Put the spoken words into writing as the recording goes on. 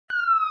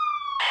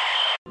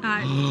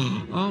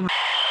Oh my.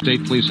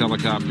 State police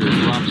helicopter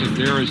drops it.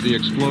 There is the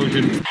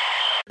explosion.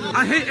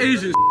 I hate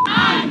Asians.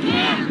 I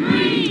can't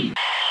breathe.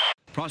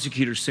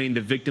 Prosecutors saying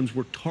the victims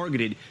were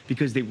targeted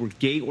because they were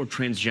gay or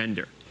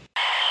transgender.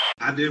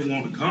 I didn't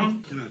want to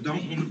come, and I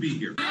don't want to be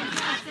here. Every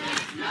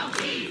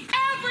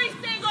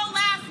single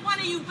last one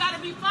of you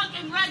better be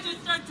fucking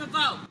registered to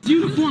vote.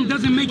 Uniform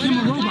doesn't make him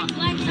a robot.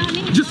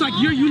 Just like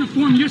your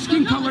uniform, your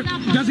skin color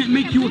doesn't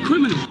make you a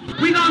criminal.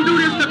 We gonna do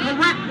this the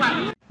correct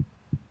way.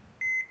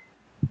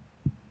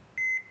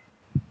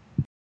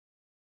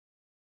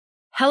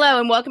 Hello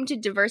and welcome to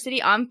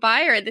Diversity on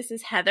Fire. This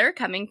is Heather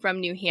coming from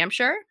New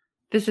Hampshire.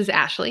 This is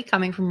Ashley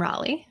coming from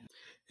Raleigh.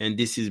 And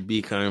this is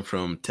B coming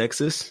from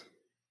Texas.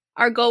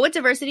 Our goal with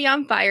Diversity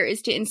on Fire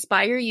is to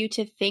inspire you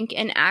to think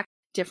and act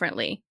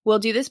differently. We'll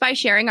do this by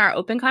sharing our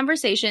open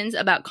conversations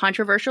about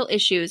controversial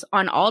issues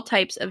on all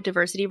types of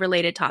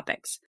diversity-related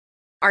topics.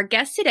 Our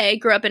guest today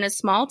grew up in a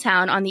small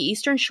town on the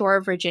eastern shore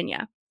of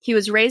Virginia. He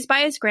was raised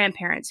by his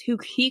grandparents, who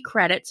he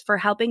credits for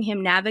helping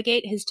him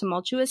navigate his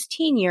tumultuous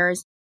teen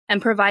years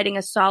and providing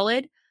a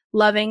solid,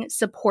 loving,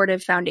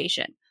 supportive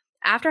foundation.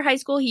 After high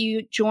school,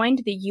 he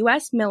joined the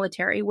U.S.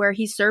 military, where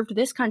he served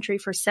this country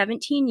for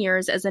 17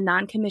 years as a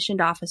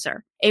non-commissioned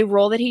officer, a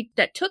role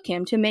that took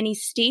him to many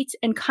states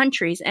and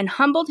countries and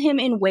humbled him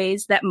in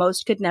ways that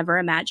most could never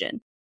imagine.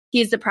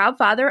 He is the proud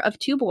father of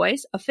 2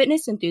 boys, a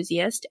fitness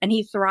enthusiast, and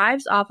he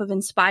thrives off of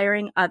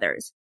inspiring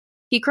others.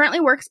 He currently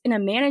works in a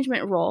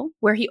management role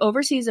where he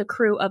oversees a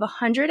crew of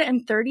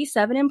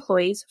 137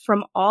 employees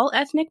from all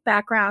ethnic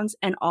backgrounds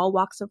and all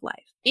walks of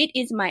life. It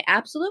is my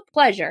absolute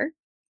pleasure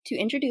to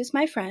introduce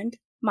my friend,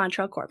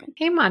 Montrell Corbin.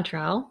 Hey,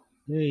 Montrell.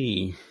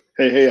 Hey.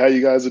 Hey, how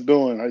you guys are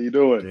doing? How you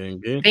doing?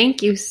 Doing good.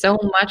 Thank you so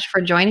much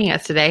for joining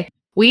us today.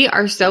 We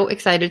are so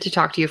excited to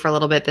talk to you for a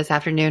little bit this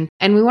afternoon.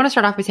 And we want to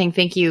start off by saying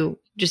thank you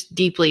just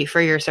deeply for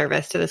your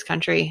service to this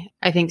country.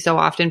 I think so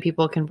often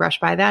people can brush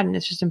by that, and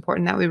it's just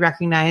important that we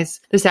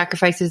recognize the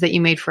sacrifices that you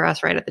made for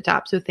us right at the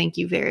top. So thank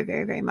you very,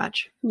 very, very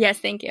much. Yes,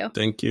 thank you.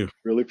 Thank you.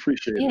 Really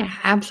appreciate it. Yeah,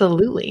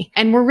 absolutely.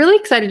 And we're really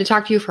excited to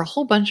talk to you for a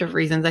whole bunch of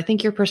reasons. I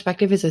think your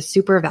perspective is a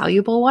super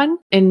valuable one,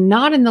 and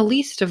not in the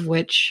least of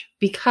which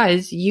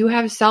because you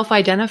have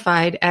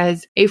self-identified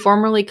as a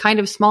formerly kind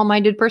of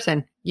small-minded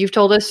person. You've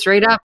told us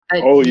straight up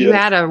that you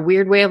had a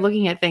weird way of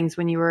looking at things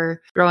when you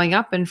were growing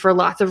up, and for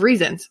lots of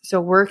reasons. So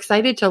we're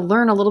excited to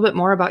learn a little bit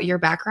more about your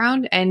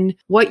background and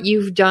what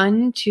you've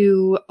done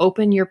to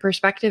open your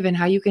perspective and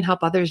how you can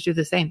help others do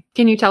the same.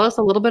 Can you tell us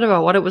a little bit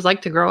about what it was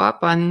like to grow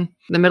up on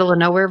the middle of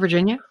nowhere,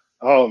 Virginia?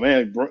 Oh,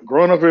 man.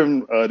 Growing up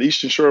in the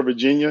Eastern Shore of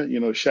Virginia,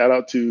 shout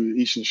out to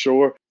Eastern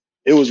Shore.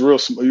 It was real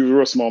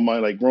small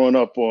mind. Like growing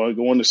up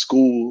going to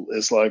school,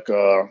 it's like,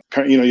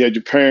 you had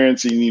your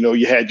parents and,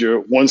 you had your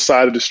one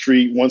side of the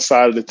street, one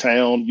side of the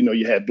town.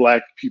 You had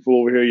black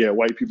people over here, you had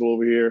white people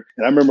over here.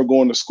 And I remember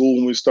going to school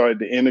when we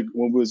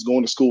was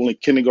going to school in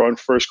kindergarten,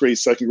 first grade,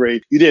 second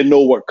grade, you didn't know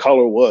what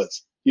color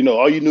was.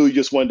 All you knew, you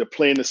just wanted to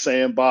play in the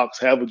sandbox,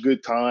 have a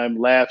good time,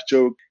 laugh,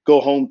 joke,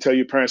 go home, tell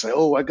your parents, like,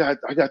 oh, I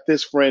got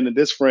this friend and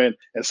this friend.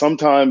 And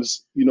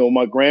sometimes,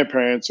 my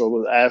grandparents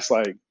would ask,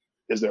 like,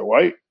 is there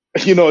white?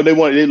 They want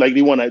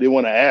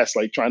to ask,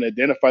 like trying to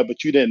identify,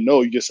 but you didn't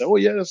know. You just say, oh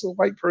yeah, that's a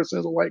white person,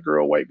 it's a white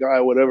girl, white guy,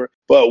 whatever.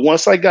 But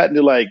once I got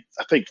into I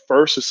think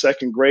first or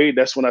second grade,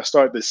 that's when I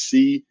started to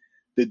see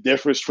the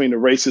difference between the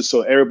races.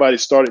 So everybody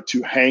started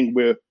to hang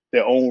with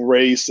their own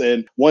race.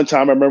 And one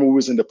time I remember we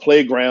was in the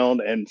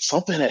playground and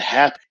something had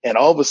happened. And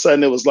all of a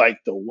sudden it was like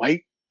the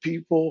white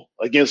people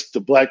against the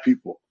black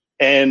people.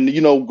 And,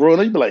 growing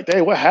up, you'd be like,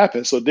 dang, what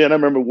happened? So then I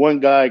remember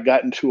one guy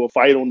got into a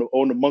fight on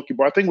the monkey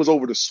bar. I think it was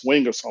over the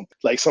swing or something.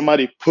 Like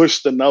somebody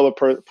pushed another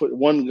person,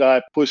 one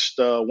guy pushed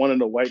one of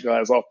the white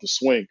guys off the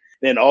swing.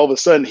 Then all of a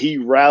sudden he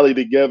rallied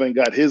together and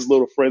got his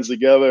little friends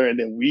together. And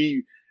then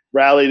we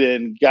rallied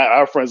and got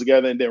our friends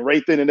together. And then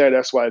right then and there,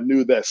 that's why I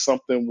knew that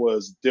something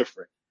was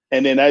different.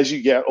 And then as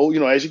you got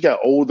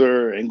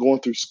older and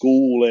going through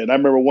school, and I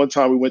remember one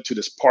time we went to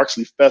this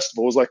Parksley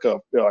Festival. It was like a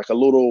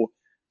little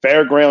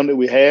fairground that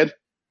we had.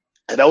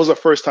 And that was the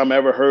first time I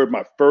ever heard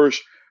my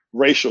first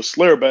racial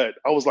slur, but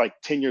I was like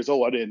 10 years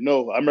old. I didn't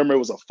know. I remember it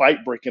was a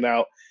fight breaking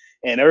out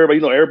and everybody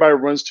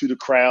runs to the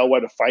crowd while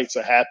the fights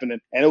are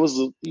happening. And it was,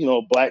 a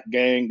black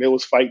gang. They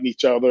was fighting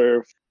each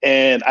other.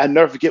 And I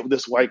never forget what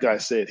this white guy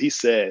said. He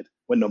said,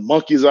 when the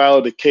monkeys are out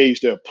of the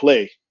cage, they'll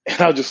play.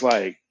 And I was just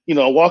like,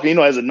 walking,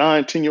 as a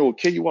 9-10-year-old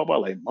kid, you walk by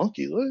like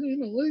monkeys. What are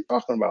you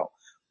talking about?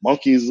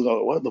 Monkeys.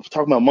 What?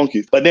 Talking about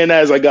monkeys. But then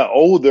as I got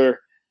older,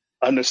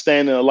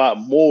 understanding a lot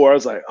more, I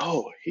was like,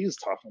 oh, he's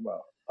talking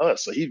about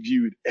us. So he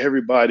viewed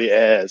everybody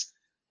as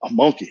a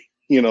monkey,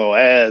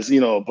 as,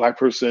 a black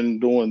person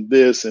doing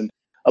this. And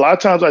a lot of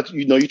times,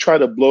 you try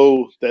to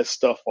blow that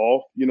stuff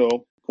off,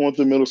 going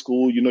through middle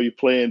school, you're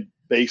playing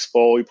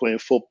baseball, you're playing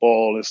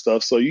football and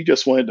stuff. So you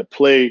just wanted to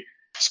play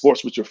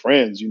sports with your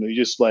friends, you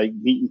just like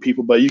meeting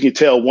people. But you can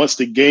tell once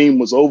the game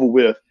was over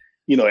with,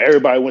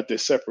 everybody went their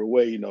separate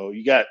way.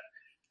 You got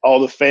all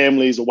the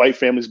families, the white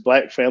families,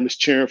 black families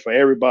cheering for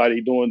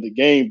everybody during the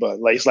game. But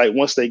it's like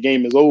once that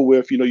game is over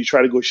with, you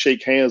try to go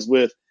shake hands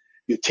with,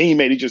 your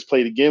teammate you just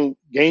played a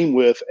game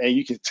with, and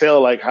you can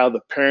tell like how the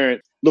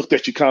parent looked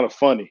at you kind of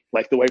funny,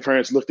 like the way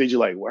parents looked at you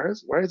like, why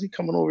is he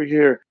coming over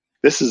here?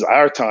 This is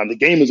our time. The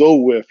game is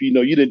over with. You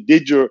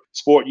did your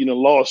sport. You done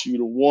lost. You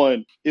done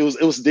won. It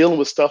was dealing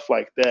with stuff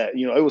like that.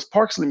 It was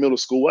Parksley Middle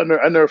School.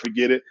 I never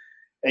forget it.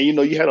 And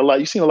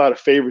you seen a lot of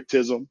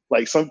favoritism.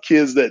 Like some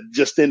kids that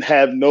just didn't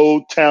have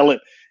no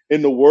talent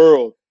in the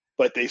world,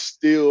 but they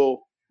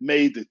still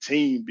made the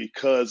team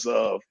because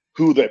of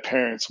who their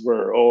parents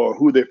were or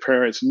who their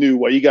parents knew.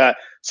 Well, you got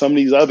some of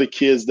these other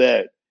kids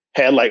that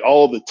had like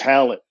all the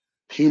talent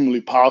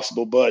humanly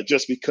possible, but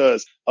just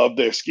because of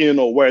their skin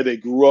or where they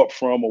grew up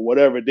from or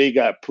whatever, they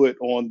got put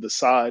on the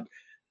side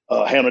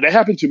handle. That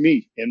happened to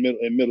me in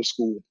middle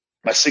school.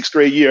 My 6th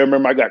grade year, I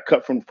remember I got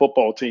cut from the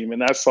football team,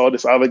 and I saw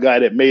this other guy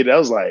that made it. I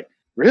was like,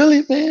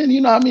 really, man?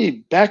 You know how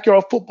many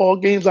backyard football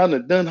games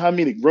I've done, how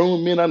many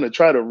grown men I've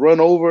tried to run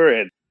over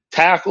and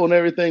tackle and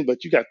everything,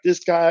 but you got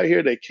this guy out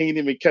here that can't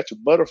even catch a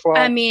butterfly.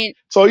 I mean,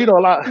 so a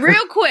lot.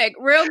 real quick,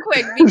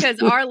 because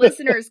our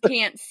listeners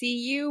can't see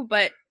you,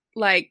 but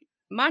like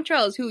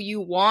Montrell is who you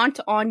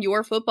want on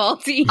your football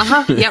team.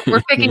 Yep,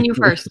 we're picking you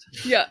first.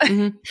 Yeah.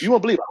 Mm-hmm. You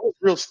won't believe it. I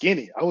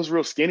was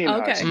real skinny in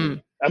high school.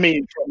 Mm. I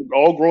mean,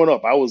 all growing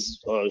up, I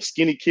was a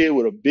skinny kid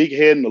with a big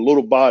head and a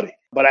little body.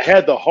 But I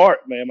had the heart,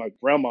 man. My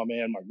grandma,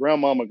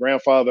 my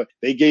grandfather,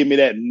 they gave me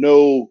that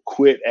no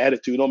quit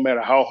attitude. No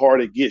matter how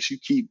hard it gets, you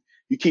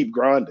keep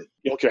grinding.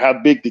 You don't care how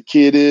big the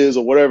kid is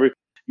or whatever.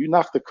 You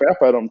knock the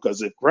crap out of them,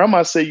 because if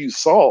grandma say you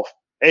soft,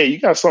 hey, you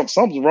got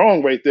something's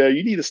wrong right there.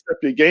 You need to step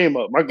your game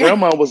up. My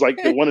grandma was like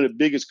one of the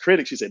biggest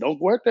critics. She said, don't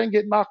go out there and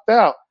get knocked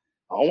out.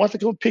 I don't want to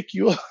come pick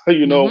you up,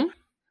 Mm-hmm.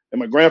 And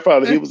my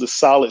grandfather, he was a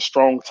solid,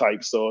 strong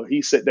type. So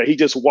he said that he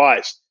just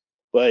watched,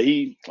 but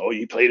he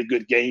played a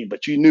good game.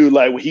 But you knew,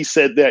 like, when he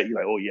said that, you're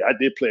like, oh, yeah, I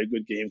did play a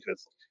good game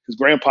because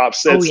grandpa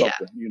said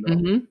something,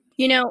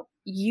 Mm-hmm.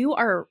 You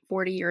are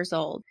 40 years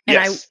old. And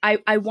Yes.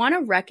 I want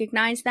to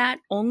recognize that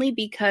only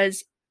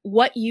because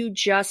what you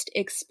just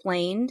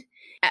explained,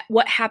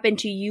 what happened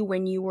to you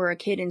when you were a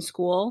kid in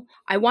school,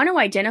 I want to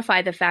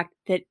identify the fact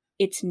that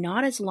it's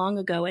not as long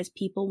ago as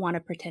people want to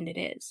pretend it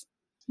is.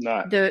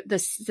 Not.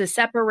 The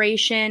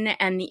separation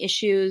and the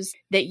issues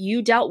that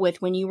you dealt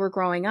with when you were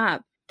growing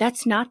up,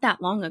 that's not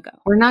that long ago.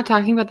 We're not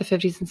talking about the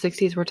 50s and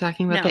 60s. We're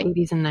talking about the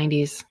 80s and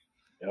 90s.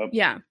 Yep.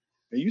 Yeah.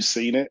 And you've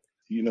seen it.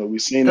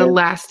 We've seen The it.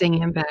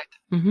 lasting impact.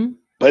 Mm-hmm.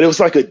 But it was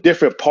like a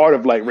different part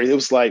of like race. It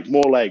was like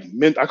more like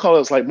I call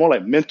it like more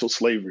like mental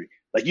slavery.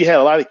 Like you had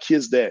a lot of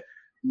kids that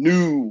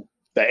knew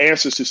the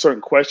answers to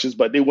certain questions,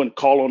 but they wouldn't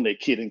call on their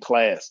kid in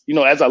class.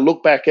 As I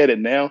look back at it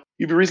now,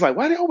 you'd be reasoning like,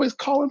 why are they always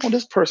calling on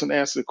this person to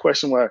answer the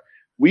question? Why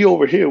we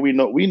over here, we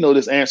know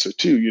this answer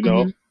too,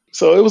 Mm-hmm.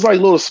 So it was like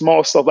little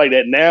small stuff like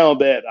that. Now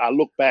that I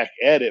look back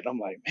at it, I'm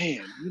like,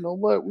 man, you know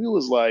what? We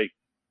was like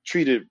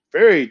treated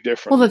very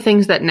differently. Well, the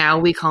things that now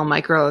we call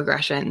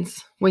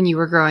microaggressions when you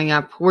were growing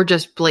up were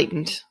just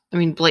blatant. I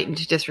mean,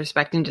 blatant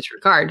disrespect and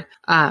disregard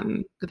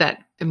no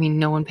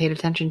one paid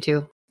attention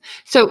to.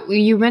 So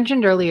you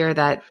mentioned earlier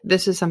that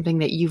this is something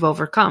that you've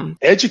overcome.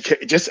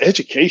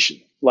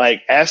 Education,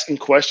 like asking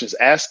questions,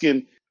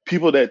 asking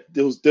people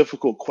those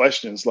difficult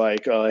questions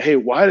like, hey,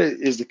 why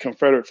is the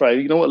Confederate flag?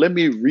 You know what? Let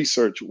me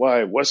research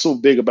why. What's so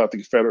big about the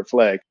Confederate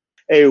flag?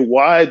 Hey,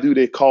 why do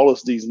they call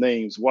us these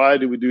names? Why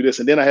do we do this?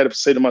 And then I had to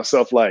say to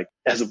myself, like,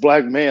 as a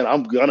black man,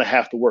 I'm going to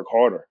have to work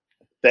harder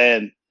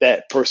than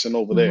that person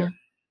over there.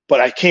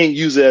 But I can't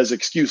use it as an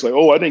excuse, like,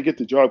 oh, I didn't get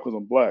the job because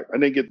I'm black.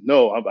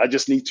 I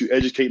just need to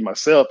educate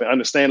myself and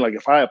understand, like,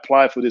 if I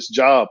apply for this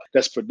job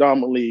that's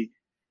predominantly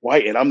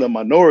white and I'm the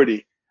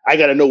minority, I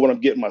got to know what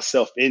I'm getting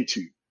myself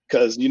into.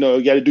 Because, you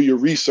got to do your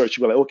research.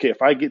 You're like, okay,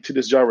 if I get to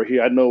this job right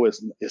here, I know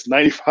it's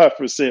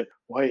 95%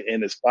 white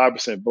and it's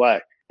 5%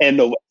 black. And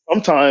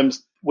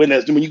sometimes when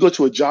you go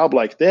to a job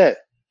like that,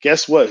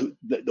 guess what?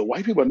 The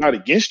white people are not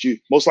against you.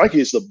 Most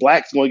likely it's the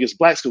blacks going against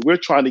blacks, because we're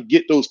trying to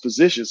get those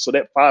positions so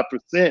that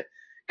 5%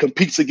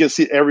 competes against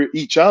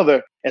each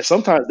other. And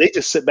sometimes they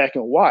just sit back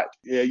and watch.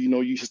 Yeah,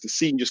 you just to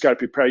see, you just got to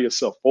prepare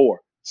yourself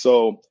for.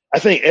 So I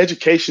think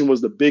education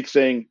was the big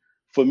thing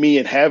for me,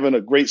 and having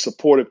a great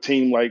supportive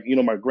team like,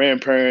 my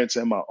grandparents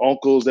and my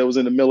uncles that was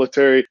in the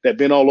military that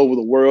been all over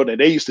the world. And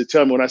they used to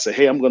tell me when I said,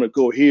 hey, I'm going to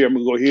go here,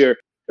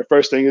 the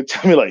first thing they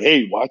tell me like,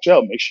 hey, watch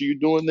out, make sure you're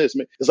doing this.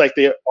 It's like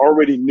they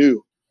already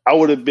knew. I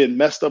would have been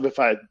messed up if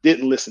I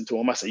didn't listen to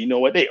them. I said, you know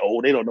what? They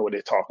old. They don't know what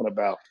they're talking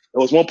about.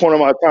 There was one point in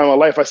my time in my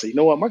life, I said, you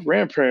know what? My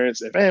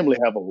grandparents and family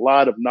have a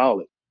lot of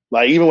knowledge.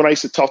 Like even when I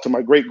used to talk to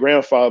my great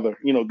grandfather,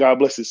 God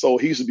bless his soul,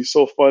 he used to be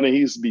so funny. He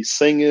used to be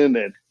singing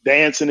and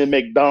dancing in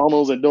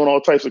McDonald's and doing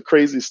all types of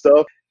crazy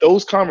stuff.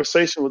 Those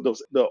conversations with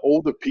the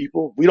older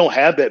people, we don't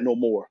have that no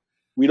more.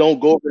 We don't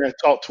go there and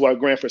talk to our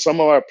grandparents.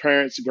 Some of our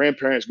parents,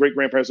 grandparents,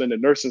 great-grandparents in the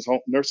nursing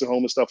home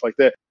and stuff like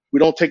that. We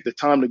don't take the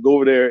time to go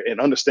over there and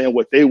understand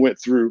what they went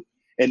through,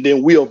 and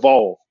then we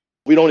evolve.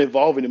 We don't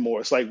evolve anymore.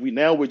 It's like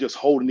we're just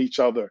holding each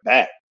other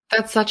back.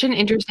 That's such an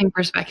interesting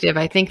perspective.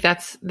 I think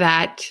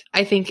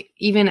I think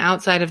even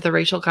outside of the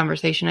racial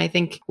conversation, I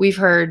think we've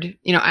heard,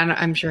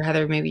 I'm sure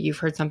Heather, maybe you've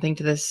heard something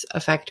to this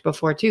effect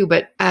before too,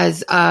 but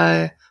as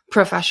a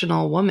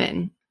professional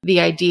woman, the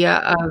idea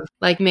of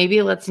like,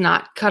 maybe let's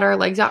not cut our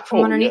legs out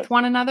from underneath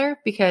one another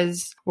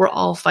because we're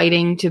all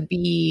fighting to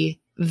be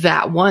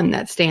that one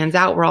that stands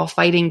out. We're all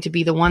fighting to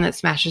be the one that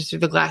smashes through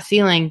the glass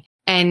ceiling.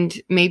 And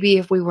maybe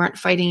if we weren't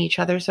fighting each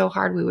other so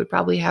hard, we would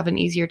probably have an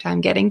easier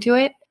time getting to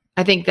it.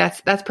 I think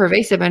that's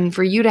pervasive. And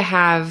for you to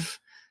have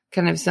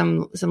kind of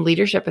some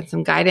leadership and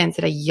some guidance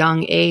at a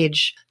young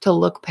age to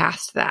look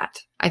past that,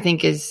 I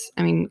think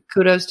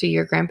kudos to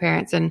your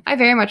grandparents. And I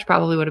very much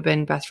probably would have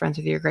been best friends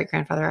with your great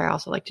grandfather. I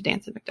also like to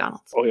dance at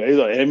McDonald's. Oh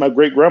yeah. And my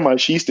great grandma,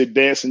 she used to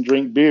dance and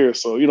drink beer.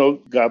 So,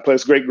 God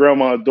bless great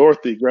grandma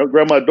Dorothy.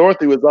 Grandma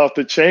Dorothy was off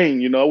the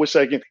chain. I wish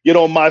I can get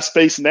on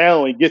MySpace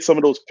now and get some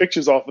of those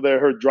pictures off of there,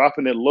 her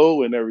dropping it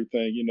low and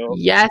everything,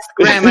 Yes,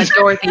 Grandma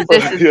Dorothy,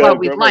 this is what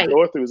we like.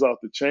 Dorothy was off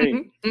the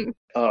chain.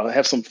 I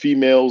have some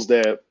females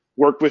that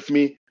work with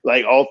me,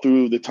 like all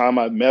through the time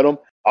I met them.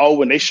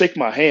 When they shake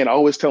my hand, I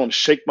always tell them,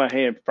 shake my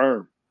hand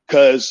firm.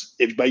 Because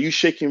if by you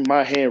shaking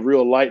my hand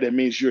real light, that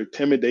means you're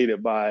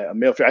intimidated by a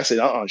male. I said,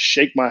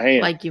 shake my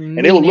hand. Like you mean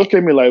and they will look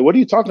at me like, what are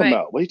you talking Right.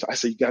 about? I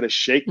said, you got to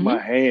shake my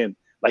hand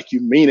like you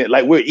mean it.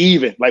 Like we're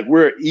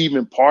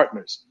even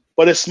partners.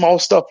 But it's small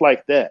stuff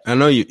like that. I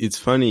know it's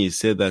funny you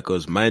said that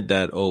because my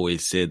dad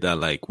always said that,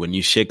 like, when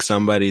you shake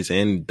somebody's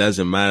hand, it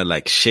doesn't matter.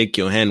 Like, shake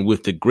your hand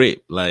with the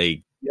grip.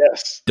 Like,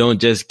 yes,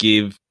 don't just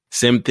give.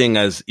 Same thing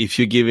as if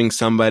you're giving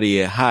somebody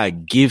a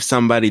hug, give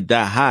somebody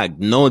that hug.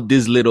 No,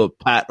 this little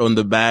pat on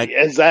the back.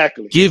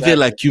 Exactly. Give it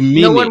like you mean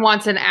it. No one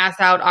wants an ass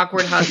out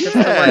awkward hug. That's the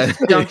worst.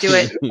 Don't do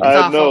it. It's I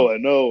awful.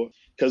 know.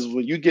 Because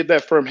when you get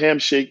that firm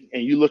handshake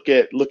and you look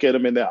at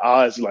them in their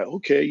eyes, you're like,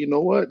 okay, you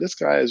know what? This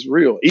guy is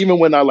real. Even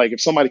when if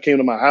somebody came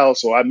to my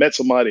house or I met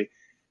somebody,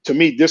 to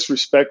me,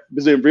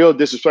 real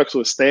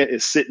disrespectful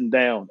is sitting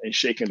down and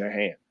shaking their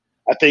hand.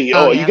 I think, you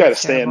got to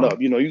stand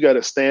up. You got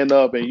to stand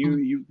up and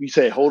you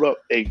say, hold up,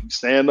 hey,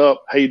 stand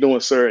up. How you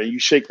doing, sir? And you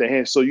shake their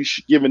hand. So you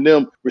giving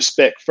them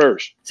respect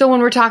first. So when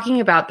we're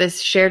talking about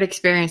this shared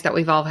experience that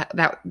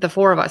that the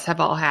four of us have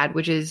all had,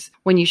 which is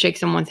when you shake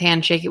someone's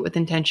hand, shake it with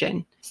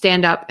intention,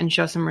 stand up and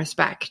show some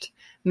respect.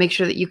 Make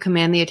sure that you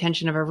command the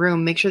attention of a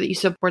room. Make sure that you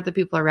support the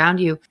people around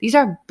you. These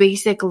are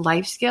basic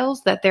life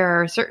skills that there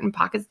are certain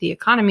pockets of the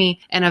economy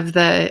and of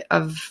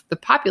the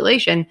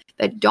population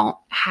that don't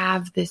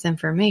have this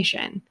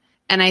information.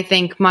 And I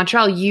think,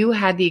 Montrell, you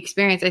had the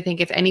experience. I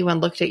think if anyone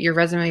looked at your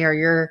resume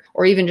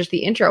or even just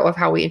the intro of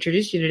how we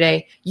introduced you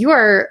today, you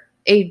are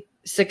a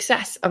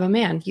success of a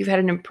man. You've had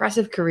an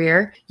impressive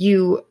career.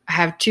 You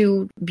have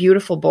two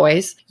beautiful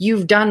boys.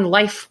 You've done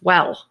life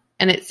well.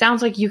 And it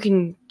sounds like you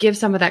can give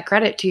some of that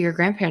credit to your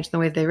grandparents and the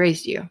way they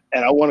raised you.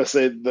 And I want to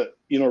say that,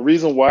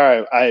 reason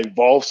why I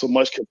evolved so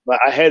much, because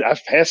I've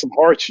had some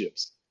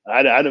hardships.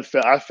 I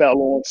fell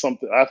on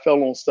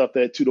stuff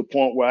that to the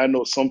point where I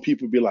know some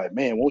people be like,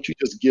 man, won't you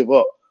just give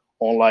up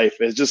on life?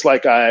 It's just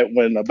like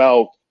when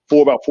about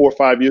 4 or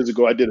 5 years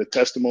ago, I did a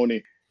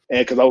testimony, and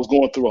because I was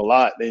going through a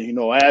lot, and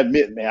I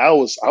admit, man, I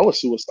was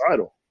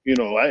suicidal.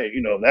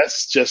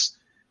 That's just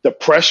the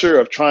pressure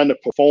of trying to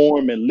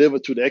perform and live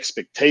up to the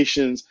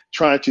expectations,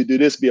 trying to do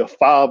this, be a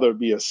father,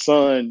 be a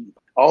son,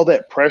 all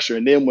that pressure,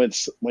 and then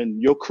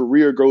when your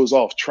career goes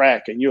off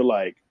track, and you're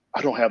like,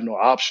 I don't have no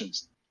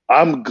options.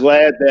 I'm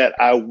glad that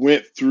I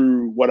went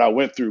through what I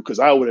went through, because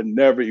I would have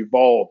never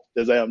evolved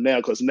as I am now.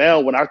 Because now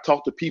when I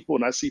talk to people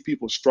and I see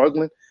people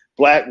struggling,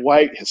 Black,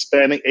 white,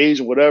 Hispanic,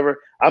 Asian, whatever,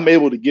 I'm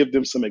able to give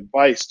them some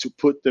advice to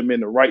put them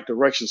in the right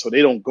direction so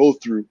they don't go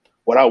through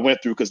what I went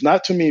through. Because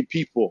not too many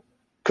people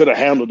could have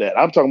handled that.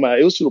 I'm talking about,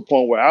 it was to the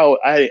point where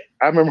I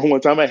remember one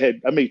time I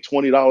made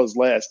 $20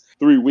 last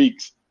 3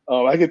 weeks.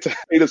 I can tell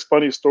you this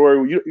funny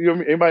story.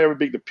 Anybody ever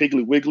been to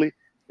Piggly Wiggly?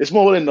 It's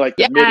more than like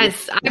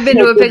yes, I've been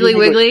to a Piggly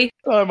Wiggly.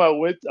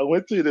 I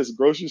went to this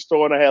grocery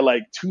store and I had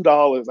like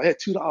 $2. I had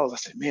 $2. I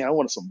said, man, I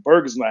wanted some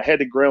burgers, and I had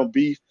the ground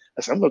beef.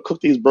 I said, I'm gonna cook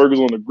these burgers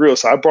on the grill.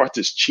 So I brought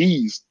this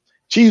cheese.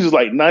 Cheese was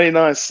like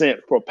 99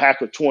 cents for a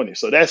pack of 20.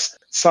 So that's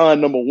sign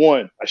number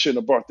one. I shouldn't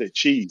have brought that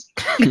cheese.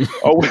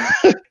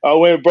 I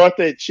went and brought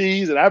that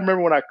cheese, and I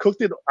remember when I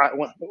cooked it.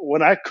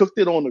 When I cooked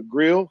it on the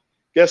grill,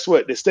 guess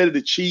what? Instead of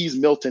the cheese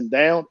melting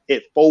down,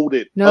 it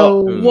folded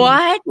up.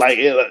 What? Like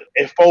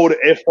it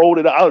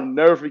folded up. I'll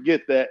never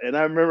forget that. And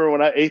I remember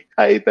when I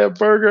ate that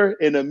burger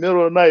in the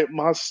middle of the night,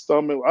 my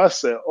stomach, I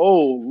said,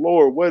 oh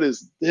Lord, what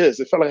is this?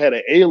 It felt like I had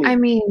an alien. I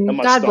mean, in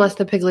my God stomach. bless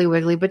the Piggly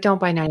Wiggly, but don't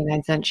buy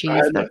 99-cent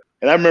cheese.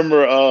 And I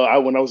remember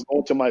when I was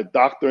going to my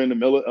doctor in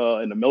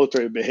the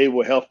military,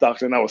 behavioral health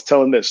doctor, and I was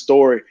telling that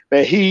story,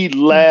 man, he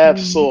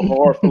laughed so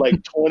hard for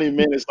like 20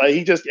 minutes.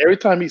 Like every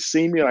time he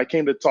seen me and I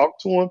came to talk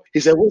to him,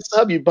 he said, what's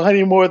up? You buy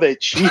any more of that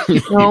cheese?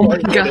 Oh my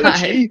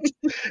God.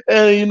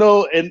 And,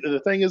 and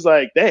the thing is,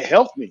 like, that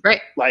helped me.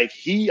 Right. Like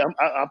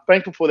I'm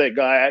thankful for that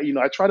guy.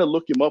 I try to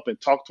look him up and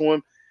talk to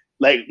him.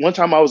 Like one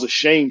time I was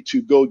ashamed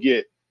to go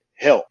get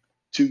help,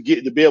 to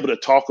be able to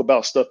talk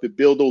about stuff, to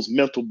build those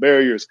mental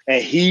barriers.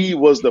 And he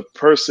was the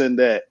person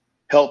that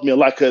helped me a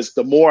lot because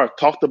the more I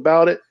talked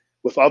about it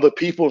with other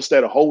people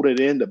instead of holding it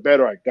in, the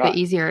better I got. The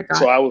easier it got.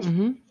 So I was,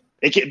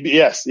 it can be,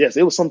 yes.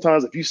 It was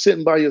sometimes if you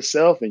sitting by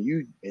yourself and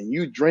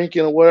you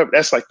drinking or whatever,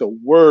 that's like the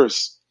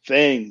worst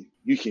thing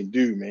you can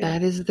do, man.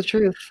 That is the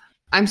truth.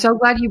 I'm so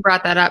glad you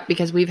brought that up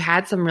because we've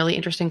had some really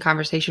interesting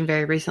conversation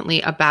very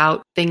recently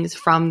about things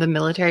from the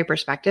military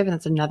perspective. And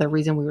that's another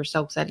reason we were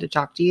so excited to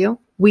talk to you.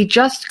 We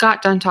just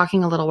got done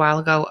talking a little while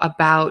ago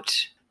about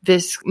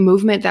this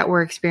movement that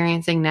we're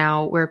experiencing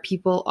now where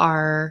people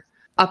are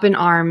up in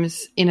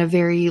arms in a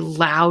very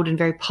loud and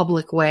very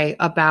public way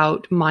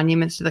about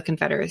monuments to the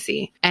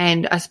Confederacy.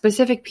 And a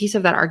specific piece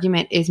of that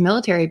argument is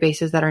military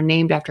bases that are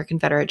named after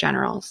Confederate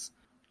generals.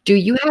 Do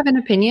you have an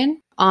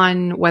opinion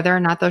on whether or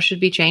not those should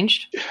be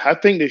changed? I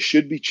think they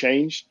should be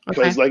changed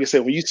because, like I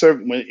said, when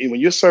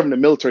you're serving the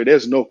military,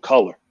 there's no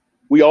color.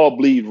 We all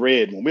bleed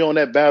red. When we're on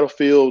that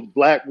battlefield,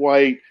 black,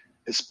 white,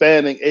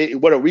 Hispanic,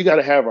 whatever, we got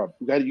to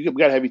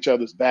have each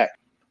other's back.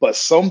 But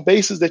some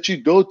bases that you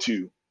go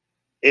to,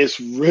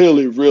 it's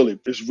really,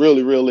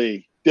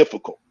 really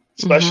difficult,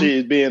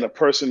 especially being a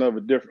person of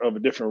a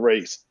different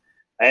race.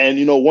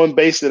 And one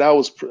base that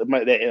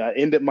I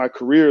ended my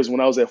career is when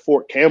I was at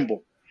Fort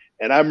Campbell.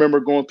 And I remember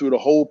going through the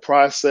whole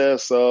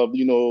process of,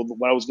 when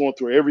I was going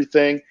through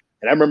everything.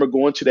 And I remember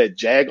going to that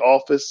JAG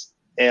office.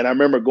 And I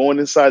remember going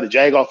inside the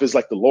JAG office,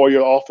 like the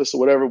lawyer office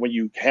or whatever, when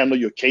you handle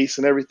your case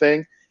and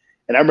everything.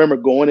 And I remember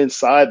going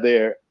inside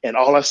there and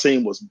all I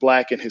seen was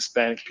Black and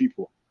Hispanic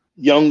people,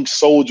 young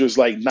soldiers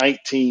like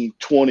 19,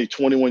 20,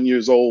 21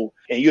 years old.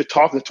 And you're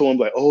talking to them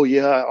like, oh,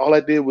 yeah, all I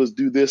did was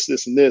do this,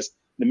 this, and this.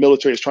 The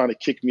military is trying to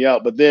kick me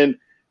out. But then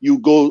you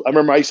go, I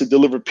remember I used to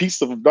deliver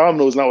pizza from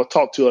Domino's and I would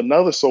talk to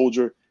another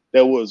soldier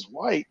that was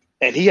white,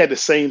 and he had the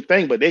same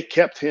thing, but they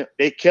kept him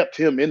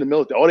in the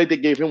military. All they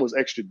gave him was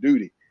extra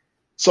duty.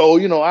 So,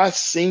 I've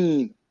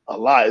seen a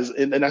lot.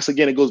 And that's,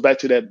 again, it goes back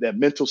to that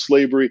mental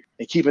slavery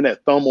and keeping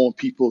that thumb on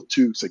people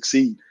to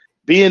succeed.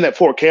 Being at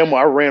Fort Campbell,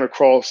 I ran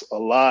across a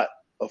lot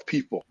of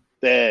people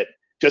that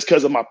just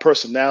because of my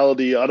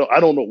personality, I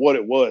don't know what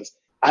it was.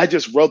 I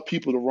just rubbed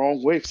people the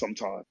wrong way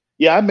sometimes.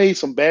 Yeah, I made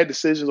some bad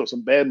decisions or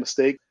some bad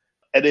mistakes.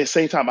 At the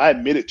same time, I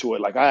admitted to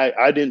it. Like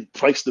I didn't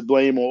place the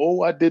blame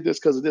on, I did this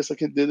because of this, I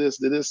can do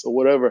this, or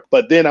whatever.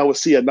 But then I would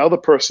see another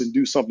person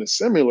do something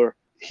similar.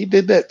 He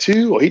did that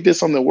too, or he did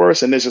something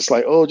worse. And it's just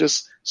like,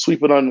 just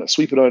sweep it under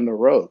the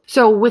rug.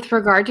 So with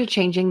regard to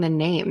changing the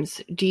names,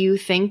 do you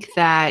think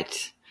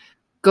that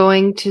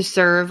going to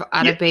serve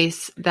at a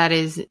base that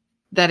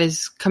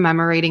is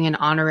commemorating and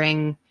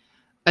honoring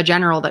a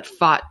general that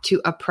fought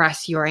to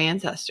oppress your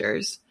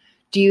ancestors,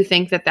 do you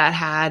think that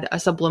had a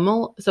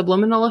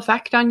subliminal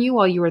effect on you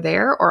while you were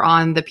there or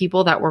on the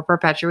people that were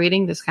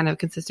perpetuating this kind of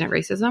consistent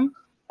racism?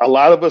 A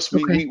lot of us,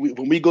 we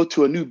when we go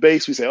to a new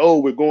base, we say,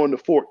 we're going to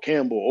Fort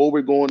Campbell,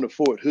 we're going to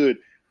Fort Hood.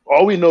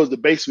 All we know is the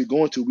base we're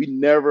going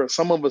to.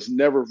 Some of us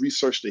never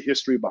researched the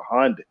history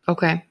behind it.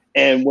 Okay.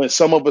 And when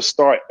some of us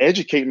start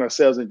educating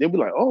ourselves, and then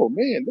we're like, oh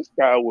man, this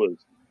guy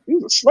he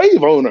was a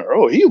slave owner.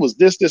 Oh, he was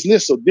this, and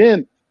this. So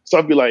then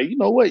I'd be like, you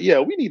know what? Yeah,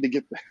 we need to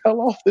get the hell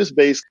off this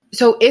base.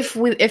 So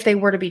if they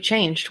were to be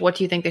changed, what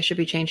do you think they should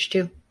be changed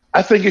to?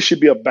 I think it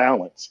should be a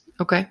balance.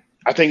 Okay.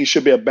 I think it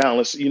should be a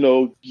balance.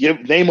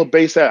 Name a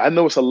base that I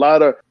know it's a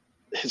lot of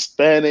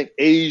Hispanic,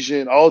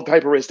 Asian, all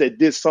type of race that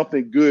did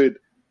something good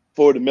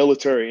for the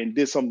military and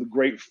did something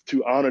great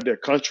to honor their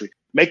country.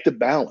 Make the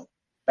balance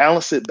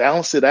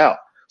it out.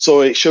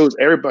 So it shows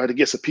everybody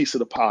gets a piece of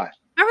the pie.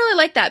 I really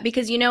like that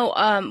because,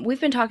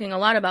 we've been talking a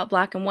lot about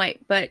black and white,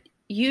 but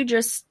you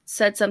just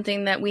said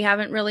something that we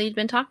haven't really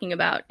been talking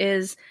about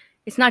is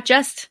it's not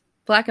just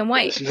black and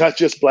white. It's not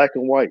just black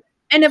and white.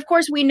 And of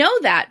course we know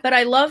that, but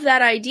I love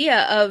that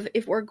idea of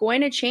if we're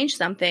going to change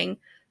something,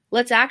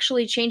 let's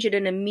actually change it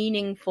in a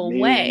meaningful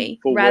way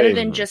rather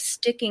than just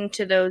sticking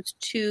to those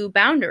two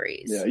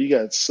boundaries. Yeah, you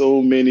got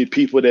so many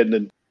people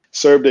that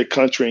served their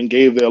country and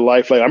gave their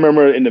life. Like I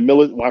remember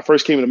when I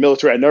first came in the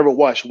military, I never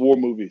watched war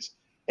movies.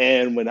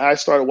 And when I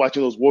started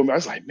watching those war movies, I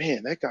was like,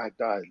 man, that guy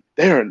died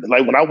there.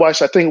 Like when I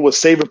watched, I think it was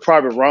Saving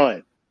Private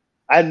Ryan.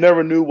 I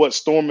never knew what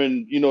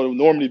storming,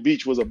 Normandy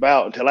Beach was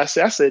about until I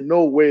said,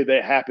 no way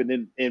that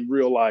happened in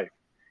real life.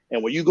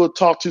 And when you go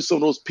talk to some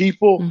of those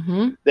people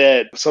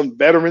some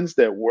veterans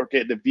that work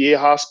at the VA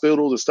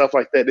hospitals and stuff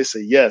like that, they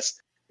say, yes,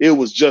 it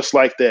was just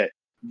like that.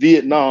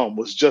 Vietnam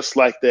was just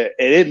like that.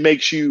 And it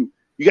makes you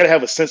got to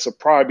have a sense of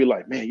pride. Be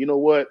like, man, you know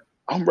what?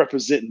 I'm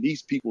representing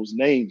these people's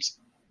names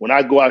when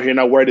I go out here and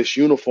I wear this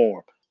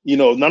uniform.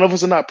 None of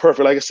us are not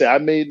perfect. Like I said, I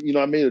made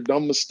a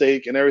dumb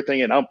mistake and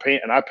everything, and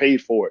I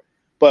paid for it.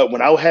 But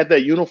when I had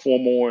that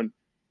uniform on,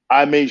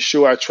 I made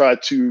sure I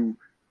tried to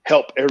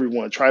help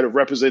everyone, try to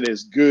represent it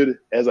as good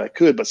as I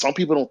could. But some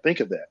people don't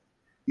think of that.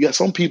 You got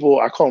some people,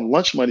 I call them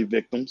lunch money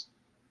victims,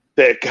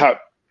 that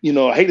got,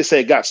 I hate to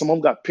say it, some of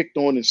them got picked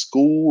on in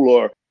school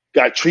or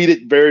got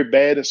treated very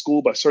bad in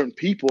school by certain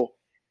people.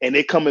 And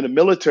they come in the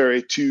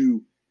military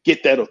to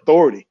get that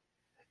authority.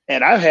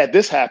 And I had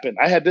this happen.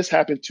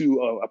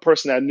 to a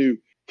person I knew.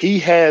 He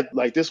had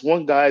this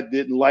one guy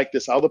didn't like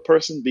this other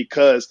person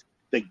because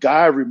the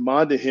guy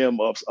reminded him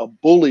of a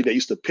bully that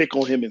used to pick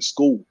on him in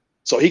school.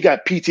 So he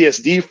got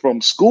PTSD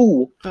from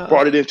school,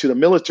 brought it into the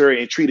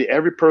military, and treated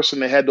every person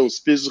that had those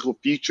physical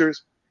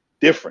features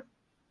different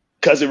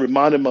because it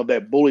reminded him of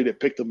that bully that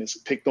picked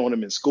on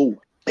him in school.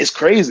 It's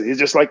crazy. It's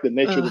just like the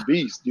nature of the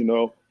beast, you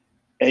know.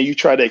 And you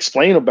try to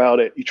explain about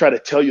it. You try to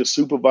tell your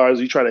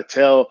supervisor. You try to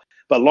tell,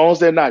 but as long as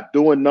they're not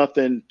doing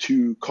nothing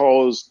to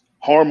cause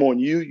harm on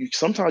you,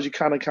 sometimes you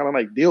kind of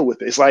like deal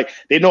with it. It's like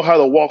they know how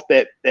to walk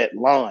that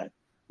line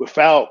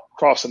without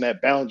crossing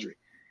that boundary.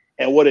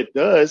 And what it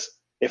does,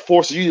 it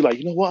forces you like,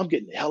 you know what, I'm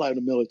getting the hell out of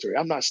the military.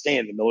 I'm not staying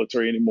in the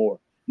military anymore.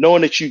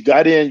 Knowing that you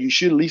got in, you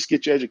should at least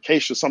get your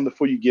education or something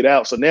before you get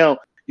out. So now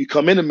you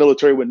come in the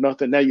military with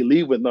nothing. Now you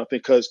leave with nothing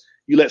because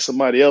you let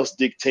somebody else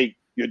dictate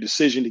your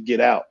decision to get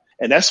out.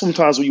 And that's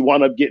sometimes when you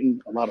wind up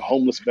getting a lot of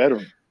homeless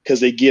veterans because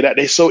they get out.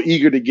 They're so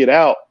eager to get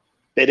out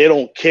that they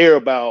don't care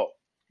about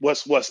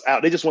what's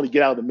out. They just want to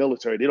get out of the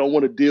military. They don't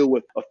want to deal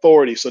with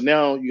authority. So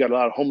now you got a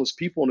lot of homeless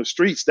people on the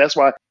streets. That's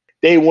why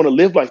they want to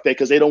live like that,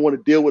 because they don't want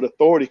to deal with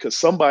authority because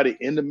somebody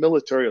in the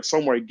military or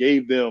somewhere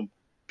gave them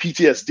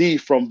PTSD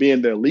from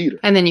being their leader.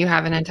 And then you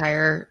have an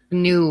entire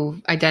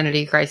new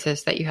identity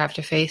crisis that you have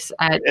to face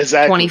at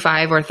Exactly.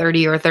 25 or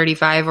 30 or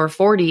 35 or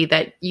 40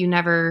 that you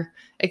never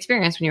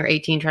experienced when you were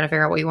 18, trying to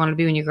figure out what you want to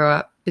be when you grow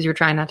up because you're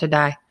trying not to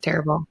die.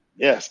 Terrible.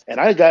 Yes. And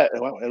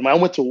when I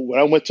went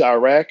to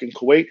Iraq and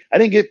Kuwait, I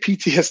didn't get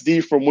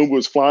PTSD from when we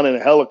was flying in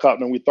a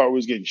helicopter and we thought we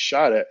was getting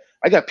shot at.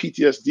 I got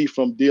PTSD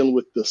from dealing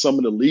with some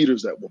of the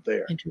leaders that were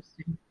there.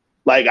 Interesting.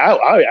 Like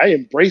I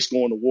embraced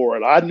going to war,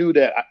 and I knew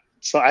that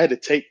I had to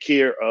take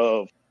care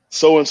of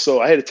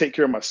so-and-so. I had to take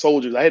care of my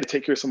soldiers. I had to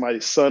take care of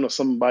somebody's son or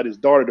somebody's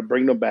daughter to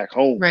bring them back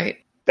home. Right.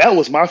 That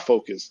was my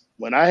focus.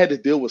 When I had to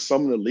deal with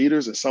some of the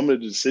leaders and some of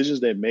the decisions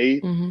they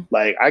made,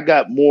 like I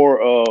got more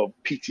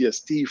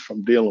PTSD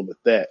from dealing with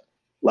that.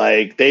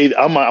 Like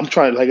I'm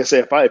trying, like I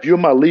said, if you're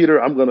my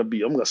leader, I'm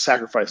gonna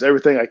sacrifice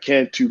everything I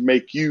can to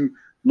make you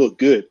look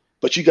good.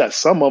 But you got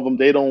some of them,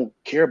 they don't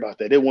care about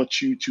that. They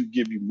want you to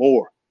give you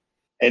more.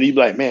 And you'd be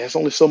like, man, it's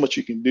only so much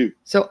you can do.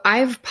 So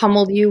I've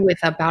pummeled you with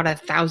about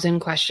 1,000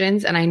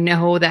 questions, and I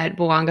know that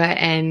Bwanga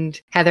and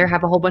Heather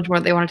have a whole bunch more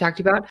that they want to talk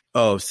to you about.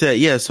 Oh,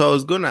 yeah. So I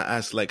was going to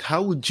ask, like,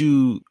 how would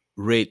you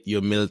rate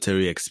your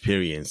military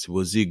experience?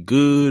 Was it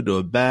good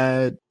or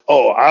bad?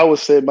 Oh, I would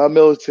say my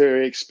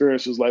military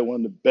experience was like one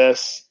of the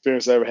best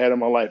experiences I ever had in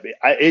my life.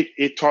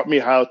 It taught me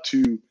how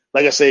to,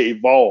 like I say,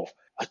 evolve.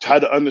 I tried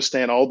to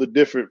understand all the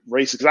different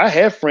races. Because I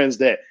have friends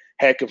that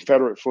had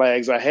Confederate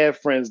flags. I have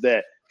friends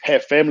that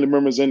had family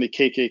members in the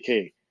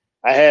KKK.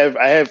 I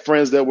have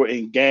friends that were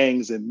in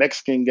gangs and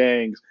Mexican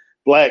gangs,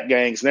 black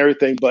gangs and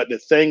everything. But the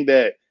thing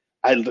that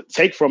I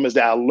take from is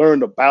that I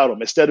learned about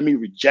them. Instead of me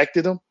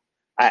rejecting them,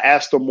 I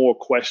asked them more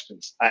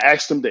questions. I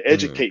asked them to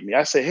educate me.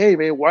 I said, hey,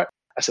 man, why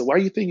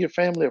do you think your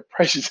family are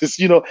prejudiced?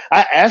 You know,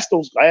 I asked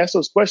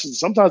those questions.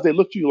 Sometimes they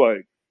look at you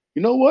like,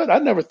 you know what? I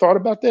never thought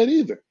about that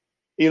either.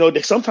 You know,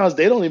 sometimes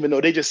they don't even know.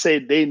 They just say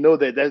they know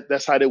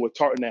that's how they were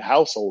taught in their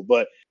household.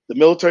 But the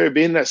military,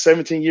 being there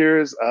 17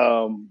 years,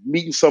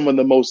 meeting some of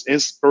the most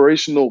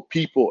inspirational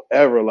people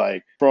ever,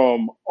 like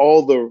from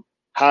all the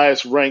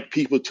highest ranked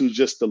people to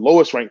just the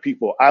lowest ranked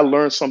people, I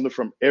learned something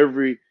from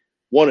every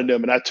one of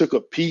them. And I took a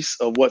piece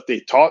of what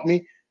they taught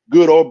me,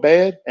 good or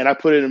bad, and I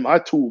put it in my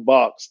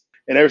toolbox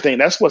and everything.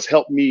 That's what's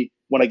helped me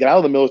when I get out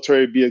of the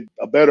military be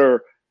a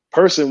better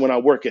person when I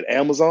work at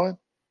Amazon,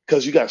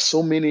 because you got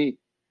so many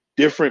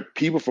different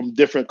people from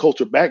different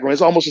cultural backgrounds.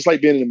 It's almost just like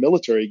being in the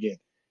military again.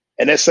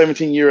 And that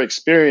 17-year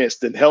experience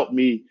then helped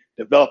me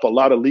develop a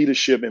lot of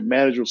leadership and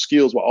managerial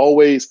skills. Will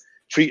always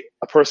treat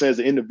a person as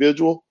an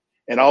individual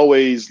and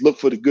always look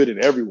for the good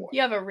in everyone.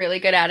 You have a really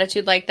good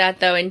attitude like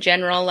that, though, in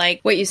general. Like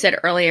what you said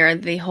earlier,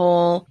 the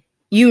whole,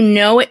 you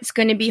know it's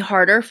going to be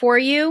harder for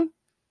you,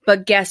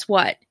 but guess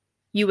what?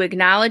 You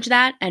acknowledge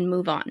that and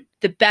move on.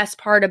 The best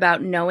part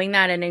about knowing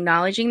that and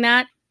acknowledging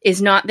that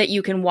is not that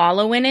you can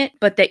wallow in it,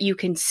 but that you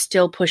can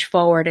still push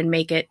forward and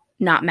make it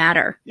not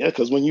matter. Yeah,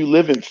 because when you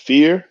live in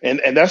fear, and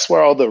that's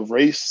where all the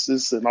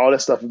races and all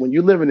that stuff, when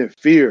you're living in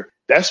fear,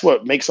 that's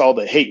what makes all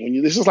the hate.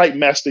 This is like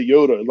Master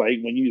Yoda, like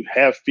when you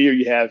have fear,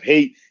 you have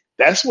hate.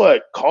 That's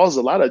what causes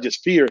a lot of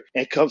just fear.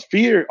 And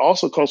fear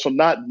also comes from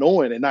not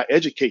knowing and not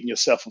educating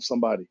yourself from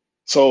somebody.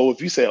 So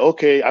if you say,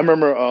 okay, I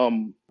remember, I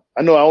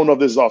don't know if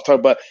this is off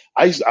topic, but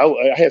I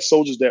had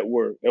soldiers that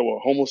were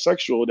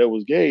homosexual, that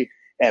was gay,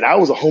 and I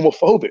was a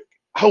homophobic.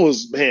 I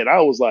was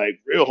like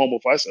real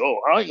homophobic. I said, oh,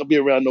 I ain't gonna be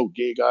around no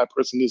gay guy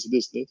person,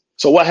 this.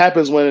 So what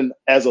happens when,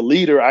 as a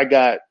leader, I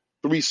got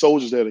 3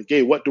 soldiers that are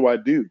gay? What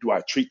do? Do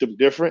I treat them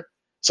different?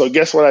 So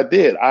guess what I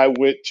did? I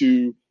went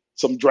to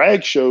some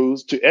drag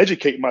shows to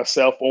educate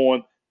myself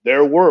on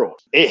their world.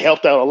 It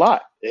helped out a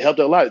lot.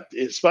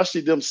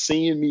 Especially them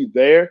seeing me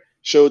there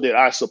showed that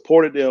I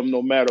supported them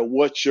no matter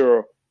what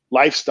your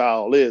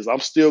lifestyle is. I'm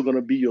still going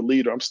to be your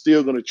leader. I'm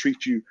still going to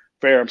treat you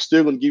fair. I'm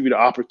still going to give you the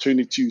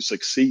opportunity to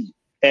succeed.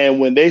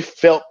 And when they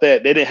felt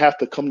that they didn't have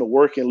to come to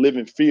work and live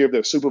in fear of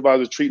their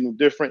supervisor treating them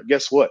different,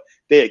 guess what?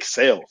 They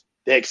excelled.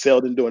 They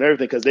excelled in doing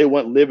everything because they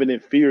weren't living in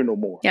fear no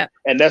more. Yeah.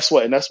 And that's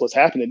what's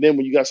happening. Then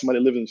when you got somebody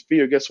living in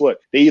fear, guess what?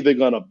 They're either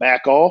gonna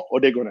back off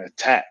or they're gonna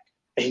attack.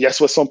 And that's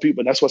what some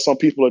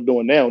people are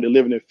doing now. They're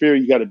living in fear.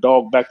 You got a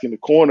dog back in the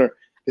corner.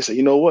 They say,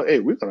 you know what? Hey,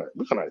 we're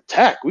gonna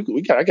attack.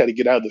 I got to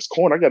get out of this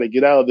corner. I got to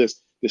get out of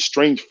this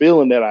strange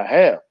feeling that I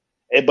have.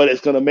 But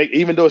it's gonna make,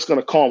 even though it's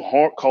gonna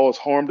cause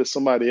harm to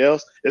somebody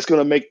else, it's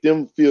gonna make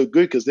them feel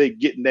good because they're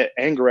getting that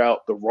anger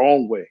out the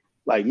wrong way.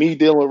 Like me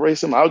dealing with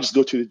racism, I'll just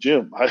go to the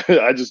gym.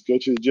 I just go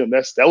to the gym.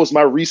 That was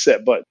my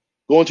reset button.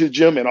 Going to the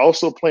gym and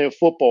also playing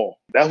football.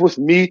 That was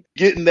me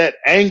getting that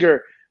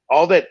anger,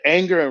 all that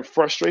anger and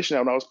frustration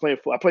out when I was playing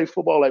football. I played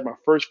football like my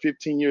first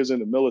 15 years in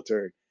the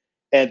military.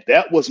 And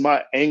that was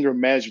my anger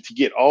management, to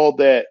get all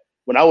that.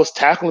 When I was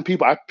tackling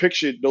people, I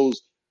pictured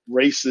those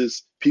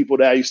racist people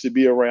that I used to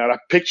be around. I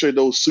pictured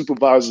those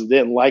supervisors that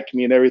didn't like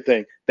me and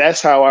everything.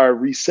 That's how I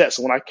reset.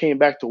 So when I came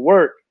back to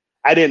work,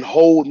 I didn't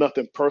hold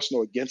nothing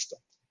personal against them.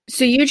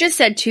 So you just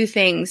said two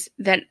things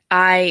that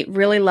I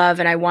really love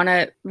and I want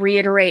to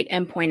reiterate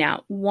and point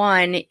out.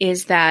 One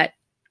is that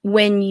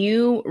when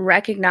you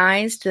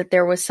recognized that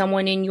there was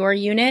someone in your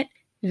unit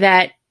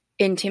that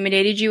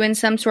intimidated you in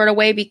some sort of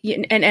way,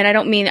 and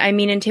I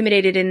mean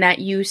intimidated in that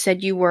you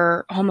said you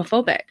were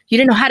homophobic. You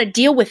didn't know how to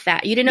deal with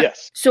that. You didn't know.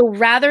 Yes. So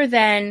rather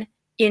than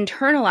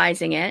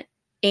internalizing it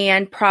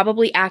and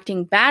probably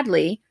acting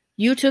badly,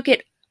 you took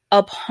it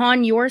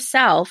upon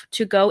yourself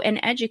to go and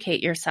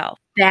educate yourself.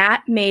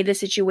 That made the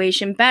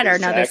situation better.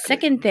 Exactly. Now, the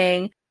second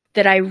thing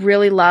that I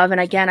really love,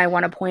 and again, I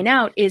want to point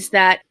out, is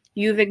that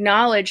you've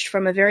acknowledged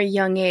from a very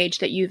young age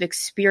that you've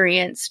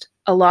experienced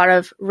a lot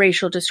of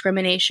racial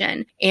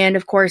discrimination and,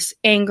 of course,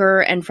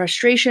 anger and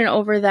frustration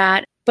over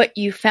that. But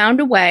you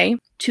found a way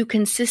to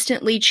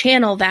consistently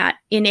channel that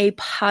in a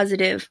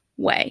positive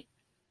way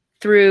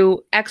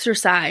through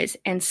exercise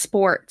and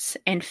sports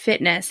and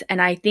fitness.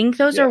 And I think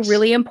those are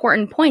really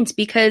important points,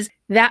 because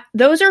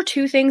those are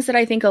two things that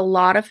I think a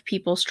lot of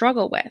people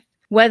struggle with,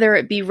 whether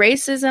it be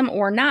racism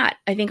or not.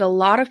 I think a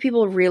lot of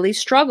people really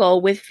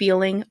struggle with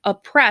feeling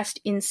oppressed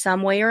in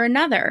some way or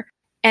another.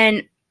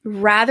 And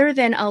rather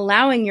than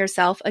allowing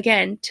yourself,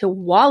 again, to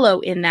wallow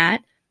in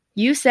that,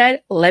 you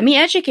said, let me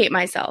educate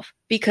myself,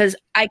 because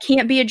I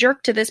can't be a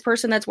jerk to this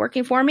person that's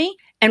working for me,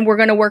 and we're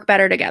going to work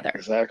better together.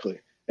 Exactly.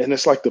 And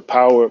it's like the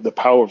power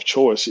of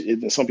choice.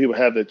 Some people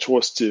have the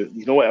choice to,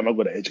 you know what, am I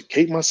going to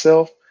educate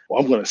myself, or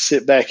I'm going to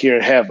sit back here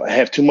and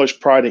have too much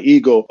pride and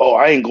ego? Oh,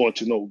 I ain't going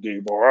to no gay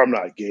bar. I'm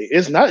not gay.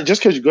 It's not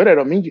just because you're good at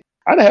it. I mean,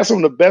 I had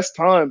some of the best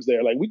times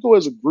there. Like, we go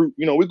as a group,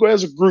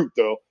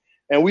 though,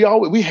 and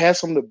we had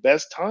some of the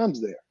best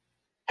times there.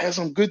 Had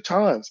some good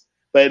times,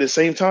 but at the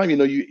same time,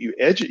 you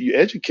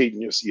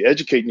educating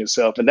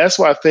yourself, and that's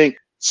why I think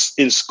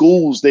in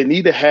schools they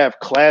need to have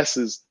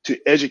classes to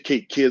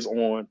educate kids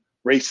on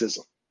racism,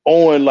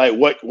 on like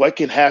what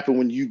can happen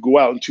when you go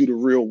out into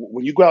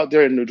when you go out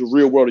there into the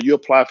real world and you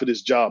apply for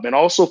this job. And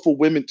also for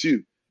women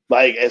too.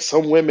 Like, as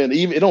some women,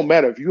 even, it don't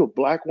matter if you're a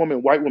black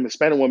woman, white woman,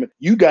 Hispanic woman,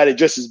 you got it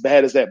just as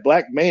bad as that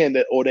black man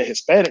or that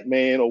Hispanic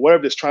man or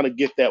whatever that's trying to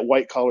get that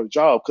white collar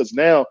job. Because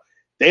now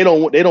they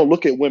don't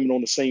look at women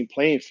on the same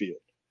playing field.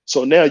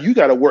 So now you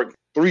got to work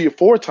 3 or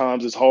 4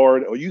 times as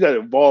hard, or you got to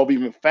evolve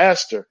even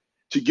faster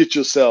to get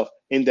yourself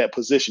in that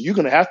position. You're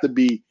going to have to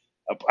be,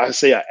 I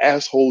say, an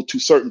asshole to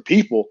certain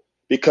people,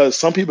 because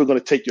some people are going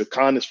to take your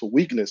kindness for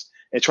weakness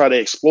and try to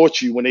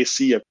exploit you when they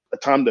see a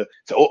time to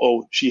say,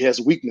 oh, she has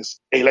a weakness.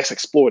 Hey, let's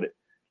exploit it.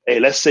 Hey,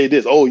 let's say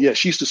this. Oh, yeah,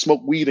 she used to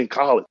smoke weed in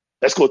college.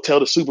 Let's go tell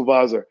the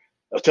supervisor,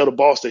 tell the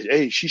boss that,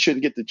 hey, she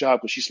shouldn't get the job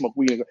because she smoked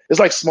weed. It's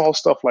like small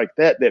stuff like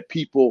that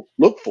people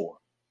look for.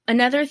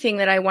 Another thing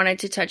that I wanted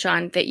to touch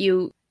on that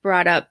you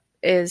brought up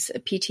is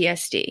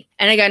PTSD.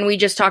 And again, we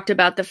just talked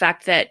about the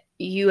fact that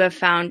you have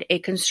found a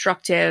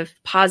constructive,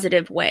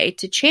 positive way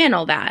to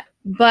channel that.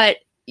 But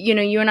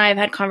you and I have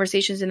had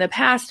conversations in the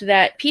past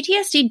that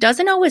PTSD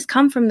doesn't always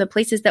come from the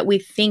places that we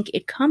think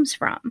it comes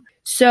from.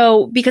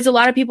 So, because a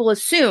lot of people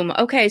assume,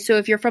 okay, so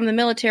if you're from the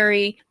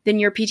military, then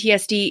your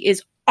PTSD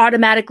is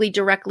automatically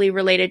directly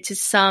related to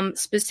some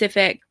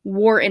specific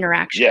war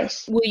interaction.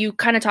 Yes. Will you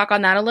kind of talk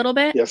on that a little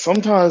bit? Yeah,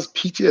 sometimes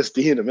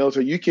PTSD in the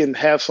military, you can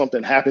have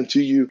something happen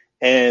to you,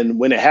 and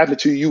when it happened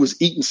to you, you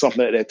was eating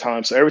something at that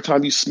time. So every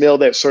time you smell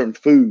that certain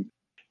food,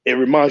 it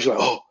reminds you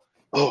like,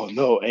 oh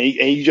no, and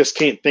you just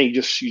can't think.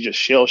 You just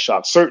shell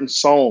shocked. Certain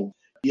songs,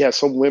 you have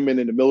some women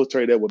in the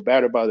military that were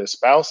battered by their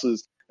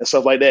spouses and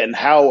stuff like that, and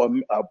how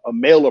a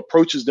male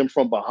approaches them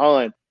from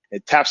behind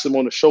and taps them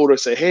on the shoulder and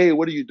say, "Hey,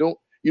 what are you doing?"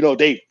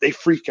 They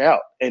freak out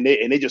and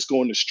they just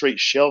go into straight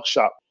shell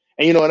shock.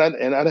 And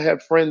I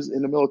had friends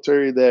in the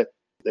military that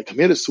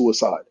committed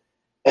suicide,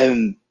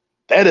 and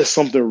that is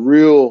something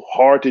real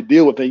hard to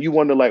deal with. And you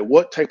wonder, like,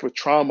 what type of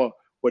trauma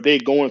were they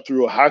going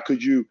through, or how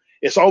could you?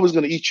 It's always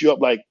going to eat you up.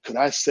 Like, could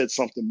I said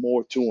something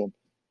more to them?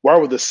 Where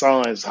were the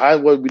signs? How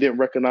was we didn't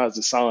recognize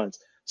the signs?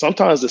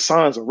 Sometimes the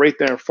signs are right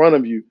there in front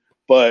of you,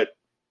 but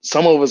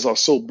some of us are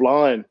so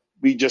blind,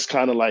 we just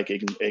kind of like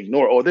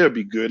ignore. Oh, they'll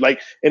be good.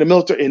 Like in the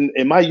military,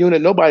 in my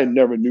unit, nobody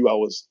never knew I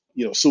was,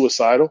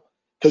 suicidal.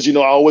 Because, I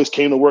always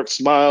came to work,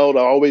 smiled.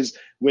 I always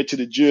went to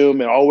the gym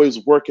and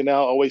always working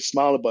out, always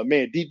smiling. But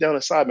man, deep down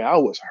inside, man, I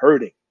was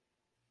hurting.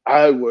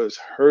 I was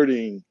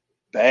hurting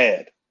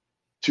bad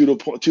to the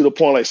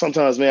point, like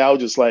sometimes, man, I would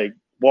just like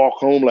walk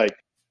home, like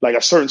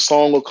a certain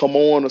song will come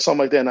on or something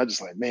like that. And I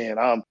just like, man,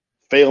 I'm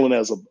failing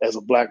as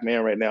a black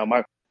man right now.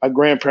 My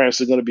grandparents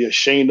are going to be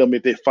ashamed of me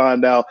if they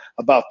find out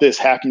about this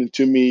happening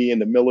to me in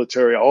the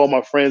military. All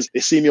my friends, they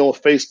see me on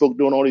Facebook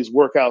doing all these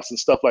workouts and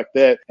stuff like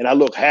that. And I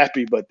look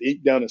happy, but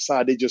deep down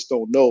inside, they just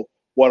don't know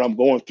what I'm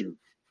going through.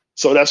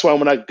 So that's why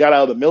when I got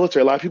out of the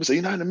military, a lot of people say,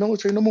 you're not in the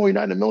military no more. You're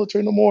not in the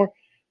military no more.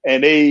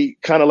 And they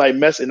kind of like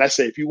and I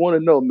say, if you want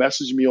to know,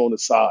 message me on the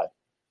side.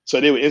 So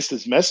they would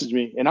instant message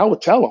me and I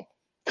would tell them,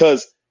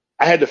 because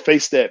I had to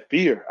face that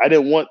fear. I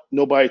didn't want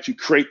nobody to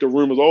create the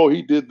rumors. Oh,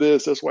 he did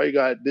this. That's why he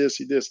got this.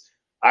 He this.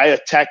 I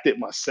attacked it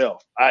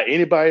myself.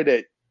 Anybody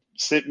that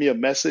sent me a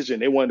message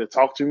and they wanted to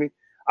talk to me,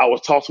 I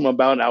would talk to them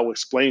about it. And I would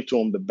explain to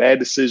them the bad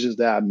decisions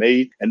that I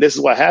made. And this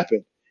is what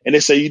happened. And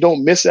they say, you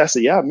don't miss it. I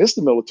say, yeah, I missed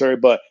the military,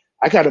 but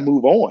I got to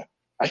move on.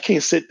 I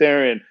can't sit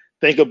there and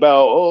think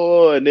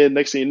about, and then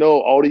next thing you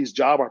know, all these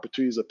job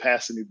opportunities are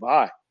passing me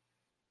by.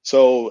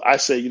 So I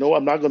say,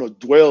 I'm not going to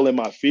dwell in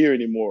my fear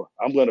anymore.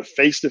 I'm going to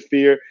face the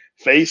fear,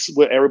 face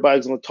what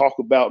everybody's going to talk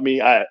about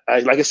me. I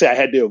like I said, I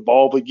had to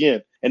evolve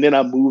again. And then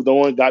I moved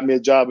on, got me a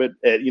job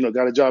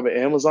got a job at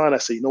Amazon. I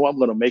said, I'm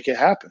going to make it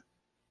happen.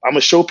 I'm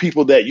going to show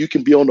people that you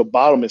can be on the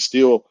bottom and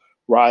still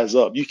rise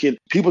up.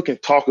 People can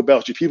talk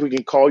about you. People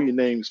can call you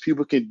names.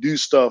 People can do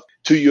stuff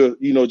to your,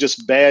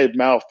 just bad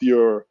mouth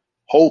your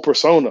whole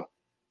persona,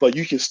 but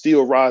you can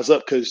still rise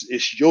up because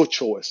it's your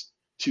choice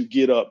to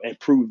get up and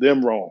prove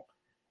them wrong.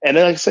 And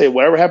then, like I say,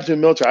 whatever happened to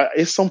the military,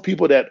 it's some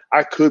people that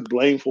I could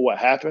blame for what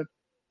happened,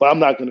 but I'm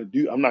not going to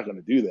do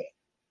that.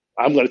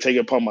 I'm going to take it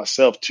upon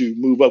myself to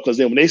move up, because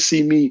then when they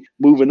see me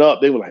moving up,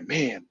 they were like,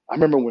 man, I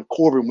remember when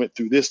Corbin went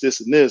through this,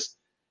 and this.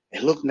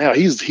 And look now,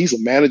 he's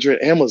a manager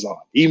at Amazon,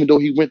 even though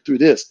he went through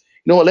this.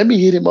 You know what? Let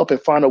me hit him up and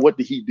find out what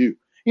did he do.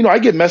 I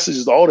get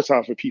messages all the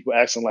time from people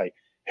asking like,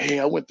 hey,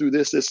 I went through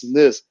this, and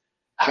this.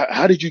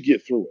 How did you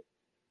get through it?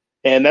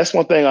 And that's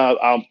one thing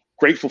I'm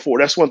grateful for.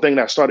 That's one thing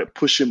that I started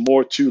pushing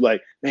more to,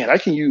 like, man, I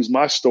can use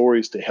my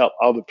stories to help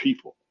other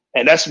people.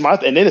 And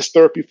and then it's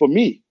therapy for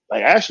me.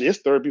 Like, actually, it's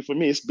therapy for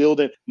me. It's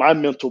building my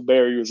mental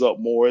barriers up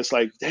more. It's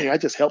like, dang, I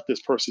just helped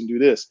this person do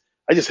this.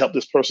 I just helped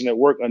this person at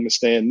work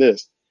understand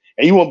this.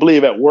 And you won't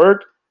believe, at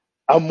work,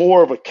 I'm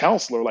more of a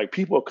counselor. Like,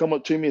 people will come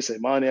up to me and say,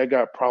 Monty, I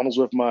got problems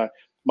with my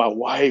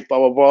wife, blah,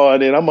 blah, blah.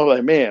 And then I'm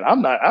like, man,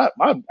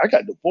 I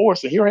got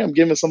divorced, and here I am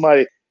giving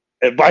somebody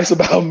advice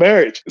about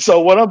marriage.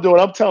 So what I'm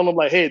doing, I'm telling them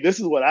like, hey, this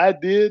is what I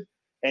did,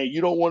 and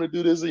you don't want to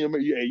do this, and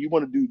you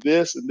want to do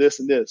this and this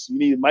and this.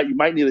 You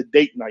might need a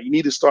date night. You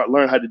need to start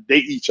learning how to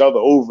date each other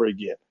over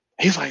again.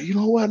 And he's like, you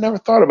know what? I never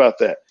thought about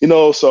that.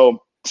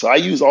 So I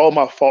use all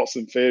my faults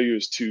and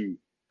failures to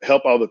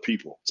help other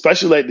people,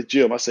 especially like the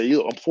gym. I say,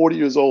 I'm 40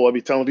 years old. I'll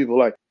be telling people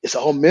like, it's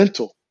all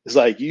mental. It's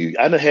like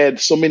I done had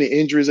so many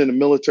injuries in the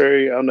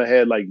military. I done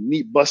had like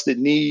busted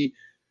knee,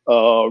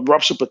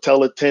 ruptured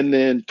patella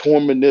tendon,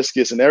 torn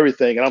meniscus, and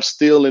everything. And I'm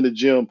still in the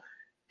gym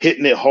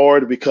hitting it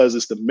hard because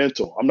it's the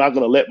mental. I'm not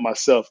going to let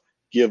myself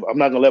give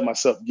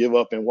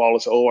up and wallow.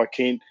 Say, I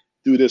can't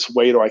do this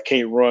weight, or I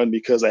can't run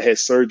because I had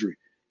surgery.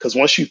 Because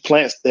once you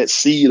plant that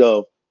seed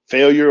of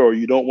failure, or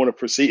you don't want to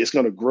proceed, it's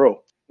going to grow.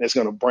 It's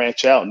going to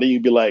branch out. And then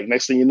you'd be like,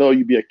 next thing you know,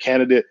 you'd be a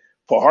candidate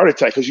for a heart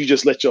attack because you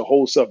just let your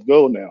whole self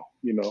go now,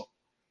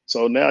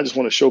 So now I just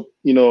want to show,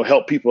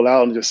 help people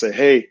out and just say,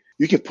 hey,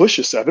 you can push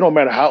yourself. It don't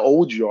matter how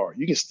old you are.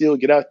 You can still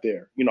get out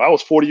there. I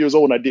was 40 years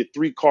old and I did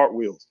 3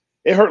 cartwheels.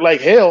 It hurt like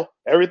hell.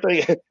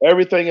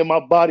 Everything in my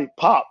body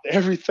popped.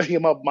 Everything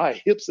in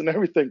my hips and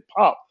everything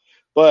popped.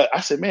 But I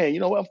said, man, you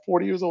know what? I'm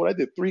 40 years old. I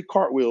did 3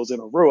 cartwheels in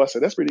a row. I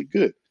said, that's pretty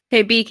good.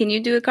 Hey, B, can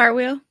you do a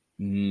cartwheel?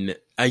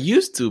 I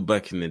used to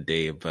back in the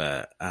day,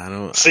 but I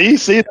don't. See, you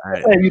think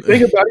about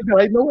it, you're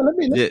like, no, let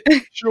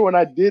me sure. When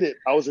I did it,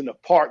 I was in the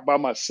park by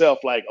myself,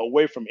 like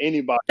away from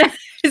anybody,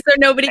 so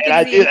nobody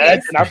can see.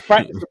 And I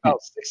practiced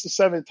about 6 or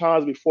 7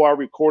 times before I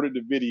recorded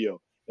the video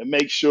and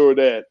make sure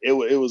that it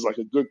was like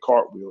a good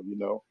cartwheel,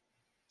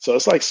 So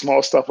it's like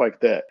small stuff like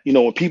that.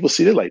 When people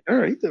see, they're like,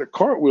 he did a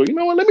cartwheel. You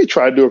know what? Let me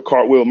try to do a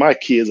cartwheel with my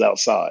kids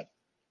outside.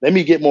 Let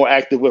me get more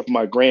active with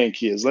my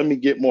grandkids. Let me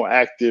get more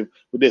active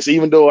with this.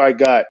 Even though I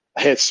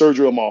had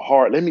surgery on my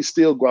heart, let me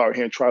still go out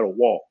here and try to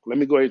walk. Let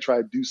me go ahead and try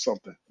to do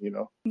something,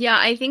 Yeah,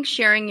 I think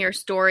sharing your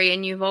story,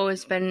 and you've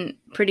always been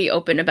pretty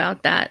open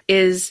about that,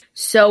 is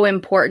so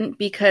important,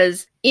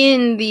 because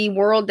in the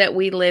world that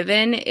we live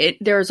in,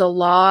 there's a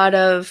lot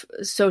of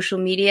social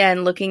media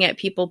and looking at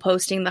people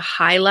posting the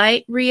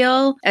highlight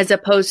reel as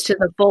opposed to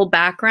the full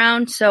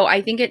background. So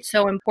I think it's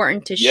so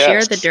important to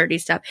share the dirty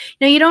stuff.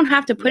 You don't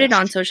have to put it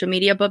on social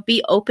media, but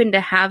be open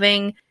to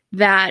having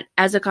that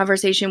as a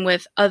conversation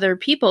with other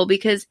people,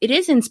 because it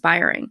is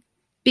inspiring.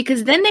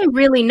 Because then they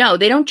really know.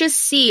 They don't just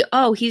see,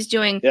 he's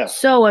doing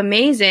so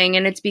amazing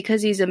and it's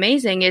because he's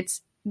amazing.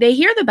 They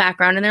hear the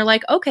background and they're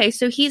like, okay,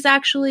 so he's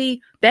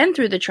actually been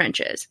through the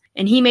trenches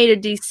and he made a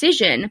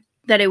decision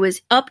that it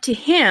was up to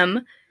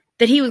him,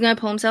 that he was going to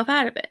pull himself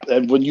out of it.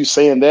 And when you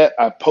saying that,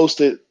 I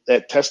posted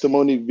that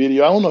testimony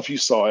video. I don't know if you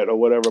saw it or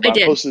whatever, but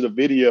I posted a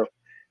video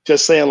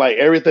just saying like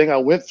everything I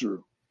went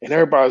through. And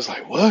everybody was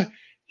like, what?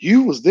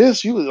 You was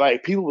this? You was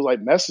like, people was like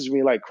messaging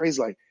me like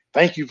crazy, like,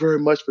 thank you very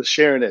much for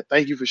sharing that.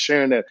 Thank you for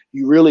sharing that.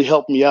 You really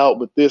helped me out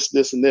with this,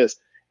 this, and this.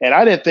 And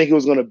I didn't think it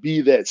was going to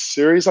be that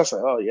serious. I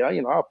said, oh, yeah,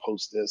 I'll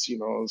post this,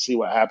 and see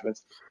what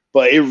happens.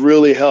 But it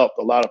really helped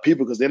a lot of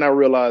people, because then I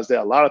realized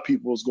that a lot of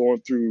people was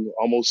going through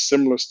almost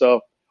similar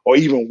stuff, or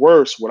even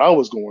worse, what I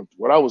was going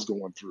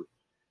through.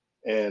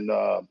 And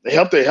it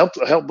helped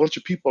a bunch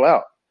of people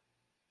out.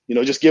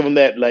 Just give them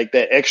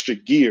that extra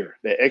gear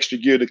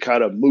to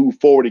kind of move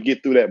forward and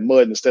get through that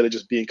mud instead of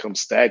just become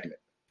stagnant.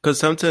 Because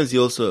sometimes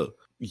you also,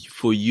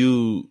 for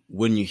you,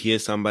 when you hear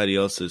somebody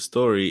else's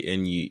story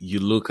and you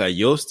look at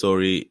your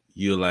story,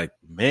 you're like,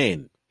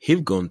 man,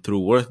 he's gone through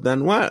worse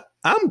than what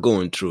I'm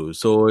going through.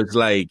 So it's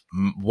like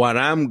what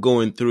I'm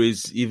going through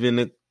is even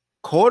a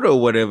quarter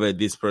or whatever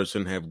this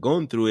person have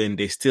gone through, and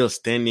they're still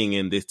standing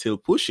and they're still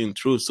pushing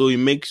through. So it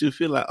makes you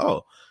feel like,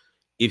 oh,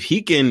 if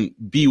he can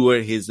be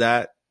where he's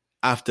at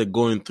after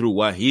going through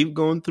what he's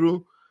going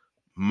through,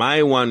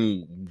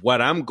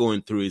 what I'm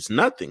going through is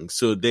nothing.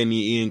 So then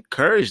he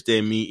encouraged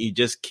them. He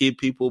just keep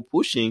people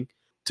pushing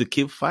to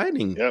keep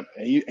fighting. Yep.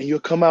 And you'll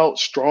come out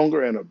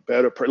stronger and a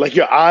better person. Like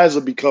your eyes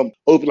will become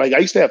open. Like I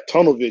used to have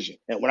tunnel vision.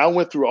 And when I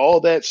went through all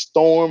that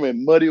storm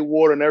and muddy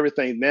water and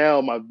everything,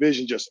 now my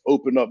vision just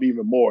opened up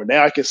even more.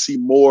 Now I can see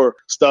more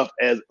stuff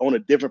as on a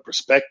different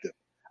perspective.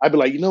 I'd be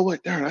like, you know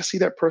what, darn, I see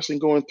that person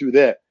going through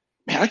that.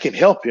 Man, I can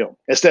help him.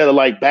 Instead of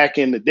like back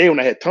in the day when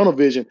I had tunnel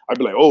vision, I'd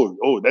be like,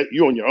 oh, that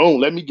you're on your own.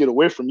 Let me get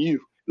away from you.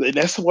 And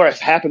that's where it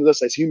happens to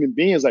us as human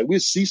beings. Like we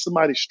see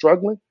somebody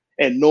struggling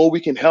and know we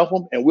can help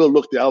them, and we'll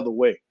look the other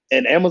way.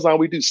 And Amazon,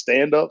 we do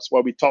stand-ups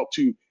where we talk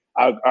to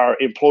our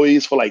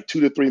employees for like 2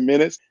 to 3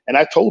 minutes. And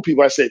I told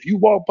people, I said, if you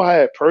walk by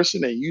a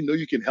person and you know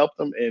you can help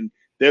them and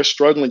they're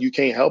struggling, you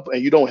can't help,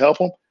 and you don't help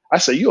them, I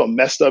said, you're a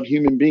messed up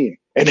human being.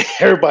 And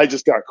everybody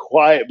just got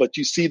quiet, but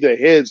you see their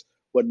heads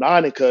were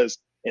nodding, because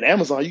in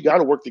Amazon, you got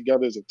to work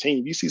together as a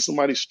team. You see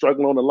somebody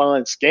struggling on the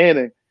line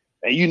scanning,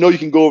 and you know you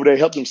can go over there and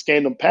help them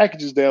scan them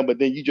packages down, but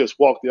then you just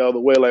walk the other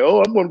way like,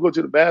 oh, I'm going to go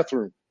to the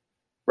bathroom.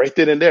 Right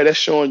then and there, that's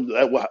showing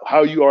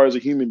how you are as a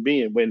human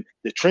being. When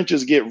the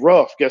trenches get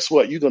rough, guess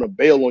what? You're going to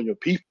bail on your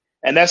people.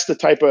 And that's the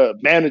type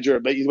of manager,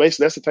 basically,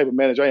 that's the type of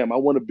manager I am. I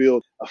want to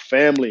build a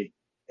family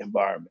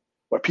environment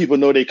where people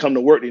know they come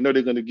to work, they know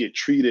they're going to get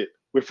treated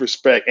with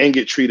respect and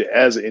get treated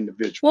as an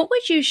individual. What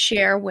would you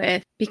share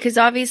with, because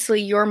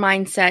obviously your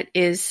mindset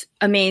is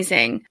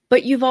amazing,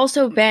 but you've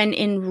also been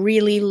in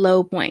really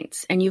low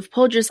points and you've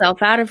pulled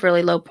yourself out of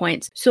really low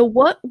points. So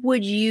what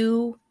would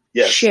you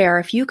share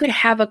if you could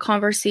have a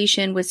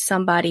conversation with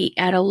somebody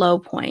at a low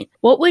point?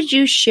 What would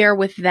you share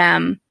with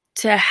them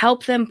to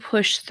help them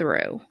push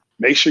through?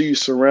 Make sure you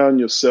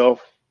surround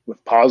yourself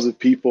with positive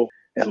people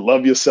and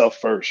love yourself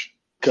first,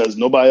 because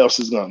nobody else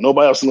is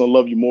gonna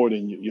love you more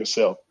than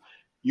yourself.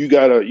 You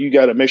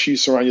gotta make sure you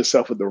surround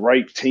yourself with the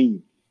right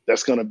team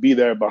that's gonna be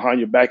there behind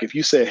your back. If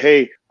you say,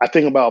 hey, I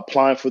think about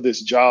applying for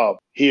this job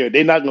here,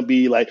 they're not gonna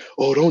be like,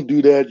 oh, don't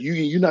do that.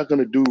 You're not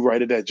gonna do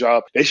right at that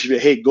job. They should be,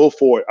 hey, go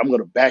for it. I'm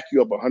gonna back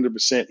you up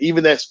 100%.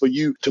 Even that's for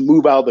you to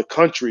move out of the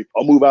country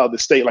or move out of the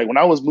state. Like when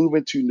I was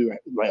moving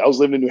I was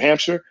living in New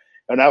Hampshire,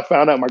 and I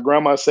found out my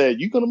grandma said,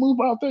 you gonna move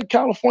out there to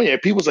California?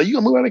 And people say, you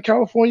gonna move out to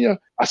California?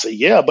 I said,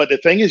 yeah, but the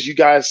thing is, you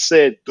guys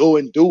said go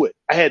and do it.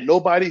 I had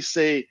nobody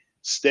say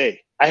stay.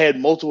 I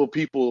had multiple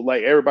people,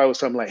 like everybody was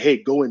telling me like,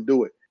 hey, go and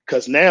do it.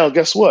 Because now,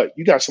 guess what?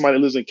 You got somebody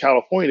that lives in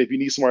California. If you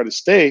need somewhere to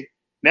stay,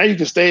 now you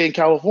can stay in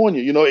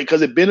California,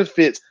 because it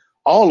benefits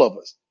all of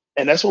us.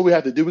 And that's what we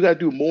have to do. We got to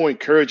do more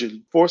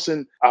encouraging,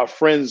 forcing our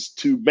friends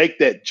to make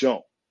that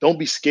jump. Don't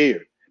be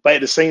scared. But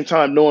at the same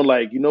time, knowing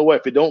like, you know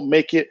what, if it don't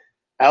make it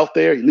out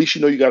there, at least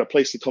you got a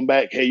place to come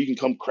back. Hey, you can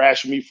come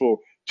crash with me for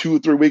 2 or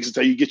 3 weeks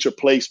until you get your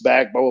place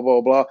back, blah, blah,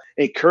 blah, blah.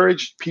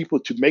 Encourage people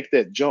to make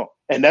that jump.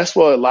 And that's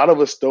what a lot of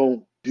us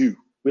don't do.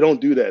 We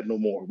don't do that no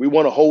more. We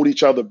want to hold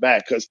each other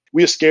back because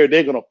we're scared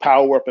they're going to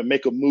power up and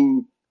make a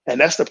move. And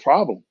that's the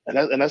problem.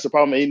 And that's the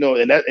problem.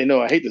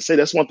 I hate to say,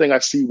 that's one thing I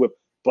see with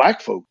Black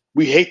folk.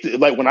 We hate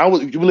like when I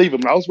was, you believe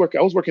it, when I was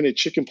working in a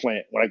chicken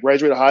plant when I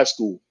graduated high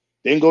school,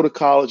 didn't go to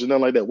college and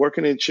nothing like that,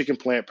 working in a chicken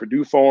plant,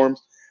 Purdue Farms.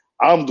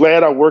 I'm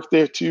glad I worked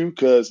there too,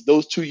 because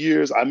those 2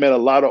 years I met a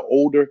lot of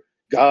older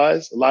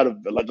guys, a lot of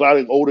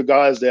older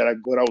guys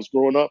that when I was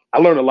growing up. I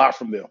learned a lot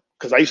from them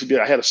because I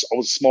was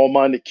a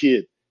small-minded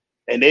kid.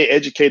 And they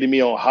educated me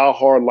on how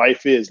hard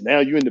life is. Now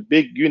you're in the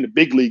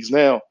big leagues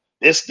now.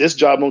 This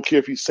job don't care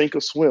if you sink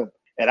or swim.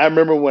 And I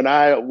remember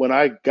I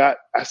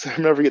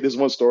never forget this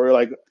one story.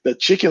 Like the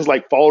chickens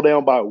like fall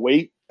down by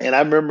weight. And I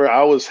remember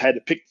had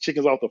to pick the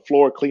chickens off the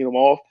floor, clean them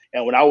off.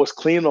 And when I was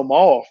cleaning them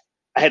off,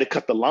 I had to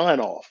cut the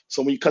line off.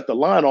 So when you cut the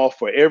line off,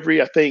 for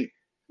every, I think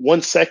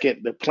 1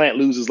 second, the plant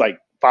loses like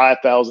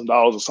 $5,000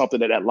 or something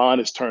that line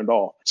is turned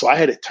off. So I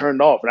had it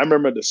turned off. And I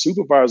remember the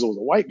supervisor was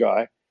a white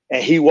guy.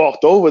 And he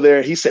walked over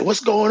there. He said, "What's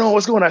going on?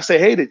 What's going on?" I said,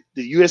 "Hey, the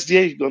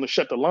USDA is going to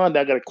shut the line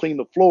down. I got to clean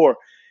the floor."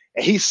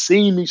 And he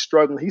seen me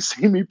struggling. He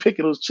seen me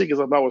picking those chickens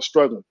up. I was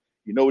struggling.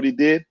 You know what he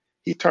did?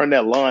 He turned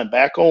that line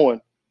back on,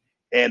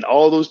 and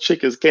all those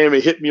chickens came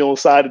and hit me on the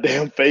side of the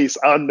damn face.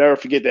 I'll never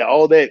forget that.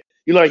 All that,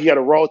 like you got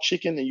a raw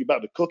chicken and you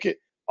about to cook it.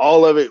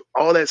 All of it,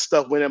 all that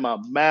stuff went in my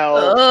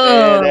mouth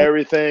and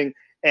everything.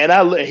 And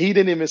he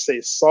didn't even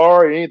say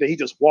sorry or anything. He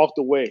just walked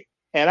away.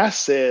 And I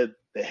said,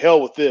 "The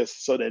hell with this."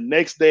 So the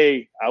next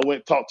day, I went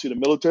and talked to the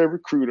military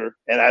recruiter,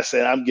 and I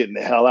said, "I'm getting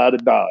the hell out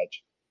of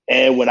Dodge."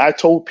 And when I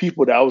told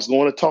people that I was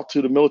going to talk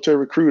to the military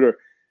recruiter,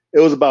 it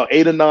was about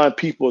 8 or 9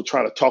 people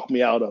trying to talk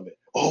me out of it.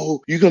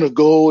 "Oh, you're going to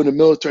go in the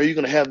military. You're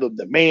going to have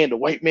the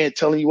white man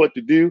telling you what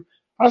to do."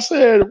 I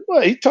said,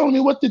 "What? He's telling me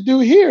what to do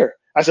here."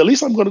 I said, "At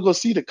least I'm going to go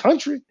see the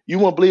country." You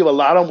won't believe a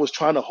lot of them was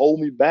trying to hold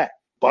me back.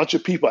 Bunch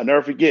of people, I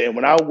never forget. And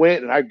when I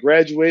went and I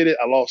graduated,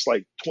 I lost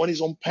like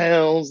 20-some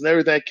pounds and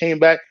everything. I came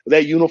back with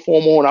that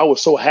uniform on. I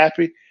was so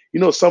happy.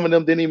 Some of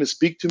them didn't even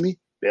speak to me.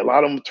 A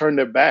lot of them turned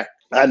their back.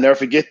 I'll never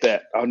forget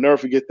that. I'll never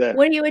forget that.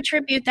 What do you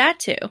attribute that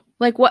to?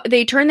 Like, what,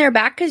 they turned their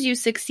back because you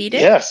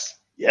succeeded? Yes,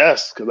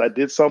 because I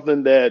did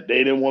something that they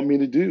didn't want me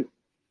to do.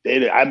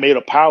 I made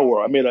a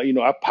power.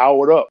 I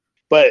powered up.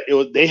 But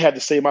they had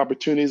the same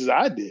opportunities as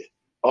I did.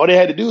 All they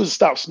had to do is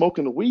stop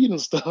smoking the weed and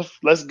stuff.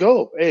 Let's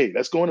go. Hey,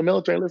 let's go in the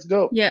military. Let's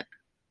go. Yeah.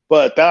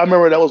 But I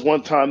remember that was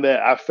one time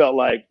that I felt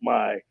like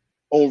my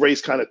own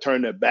race kind of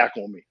turned their back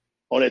on me.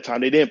 On that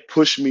time, they didn't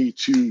push me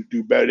to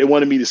do better. They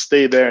wanted me to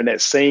stay there in that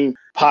same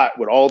pot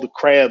with all the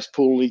crabs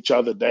pulling each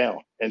other down,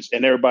 and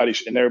everybody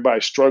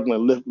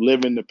struggling,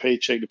 living the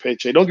paycheck to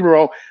paycheck. Don't get me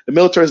wrong, the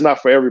military is not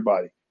for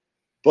everybody.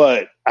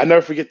 But I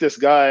never forget this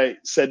guy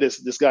said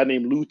this guy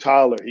named Lou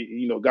Tyler,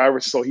 Guy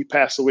versus Soul, he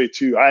passed away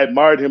too. I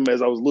admired him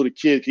as I was a little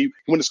kid. He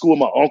went to school with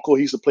my uncle.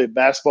 He used to play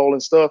basketball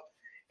and stuff.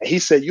 And he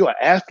said, "You're an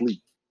athlete."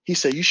 He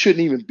said, "You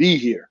shouldn't even be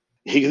here."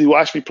 He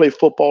watched me play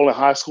football in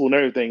high school and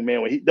everything,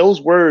 man.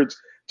 Those words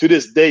to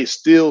this day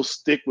still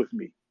stick with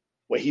me.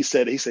 When he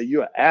said,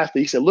 "You're an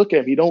athlete." He said, "Look at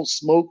him. He don't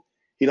smoke.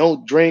 He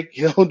don't drink.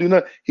 He don't do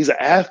nothing. He's an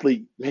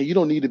athlete. Man, you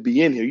don't need to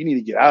be in here. You need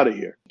to get out of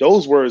here."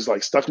 Those words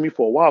like stuck me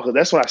for a while, because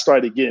that's when I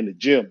started to get in the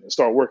gym and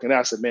start working out.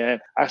 I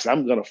said,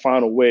 I'm going to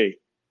find a way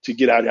to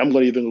get out of here. I'm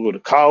going to either go to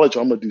college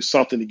or I'm going to do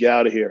something to get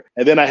out of here.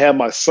 And then I had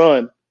my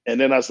son. And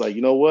then I was like,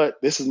 you know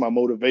what? This is my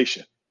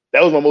motivation.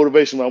 That was my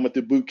motivation when I went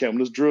to boot camp. When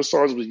this drill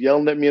sergeant was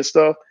yelling at me and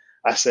stuff,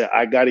 I said,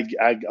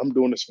 I'm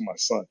doing this for my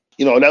son.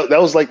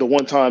 That was like the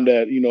one time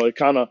that, it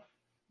kind of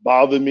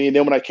bothered me. And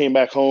then when I came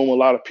back home, a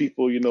lot of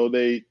people,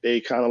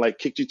 they kind of like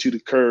kicked you to the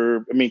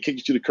curb. Kicked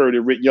you to the curb. They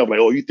written you up like,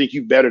 "Oh, you think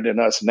you better than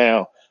us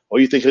now?" Or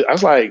you think, I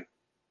was like,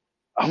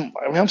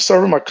 I'm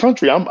serving my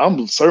country.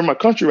 I'm serving my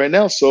country right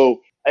now.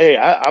 So, hey,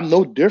 I'm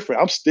no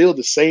different. I'm still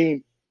the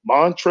same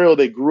Montrell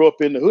that grew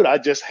up in the hood. I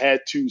just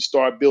had to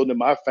start building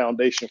my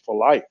foundation for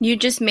life. You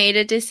just made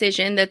a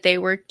decision that they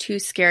were too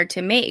scared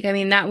to make.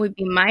 That would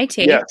be my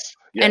take. Yes.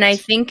 And I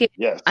think,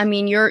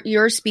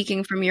 you're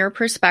speaking from your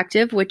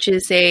perspective, which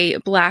is a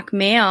Black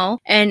male,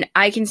 and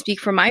I can speak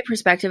from my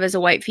perspective as a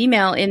white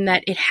female in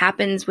that it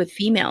happens with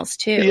females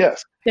too.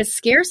 Yes. The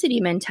scarcity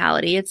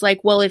mentality. It's like,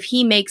 well, if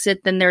he makes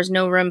it, then there's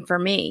no room for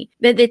me.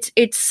 That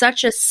it's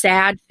such a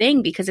sad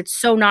thing because it's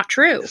so not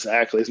true.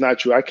 Exactly. It's not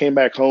true. I came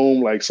back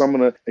home, like some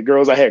of the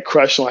girls I had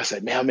crushed on, I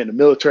said, "Man, I'm in the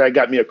military. I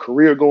got me a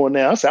career going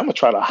now." I said, "I'm going to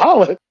try to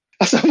holler."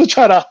 I said, "I'm going to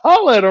try to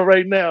holler at her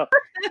right now."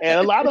 And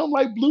a lot of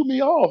them blew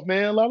me off,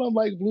 man. A lot of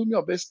them blew me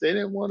off. They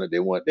didn't want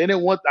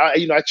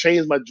it. I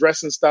changed my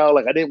dressing style.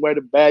 Like I didn't wear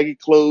the baggy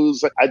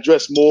clothes. I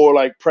dressed more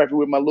like preppy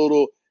with my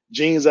little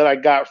jeans that I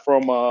got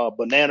from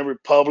Banana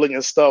Republic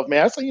and stuff,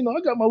 man. I said,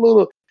 I got my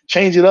little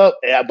change it up.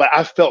 But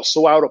I felt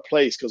so out of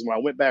place because when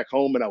I went back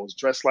home and I was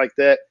dressed like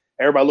that,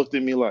 everybody looked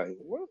at me like,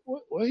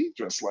 what he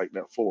dressed like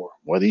that for?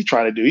 What are he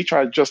trying to do? He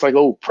tried to dress like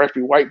old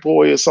preppy white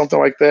boy or something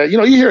like that.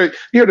 You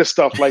hear the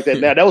stuff like that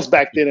now. That was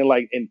back then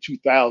in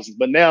 2000.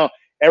 But now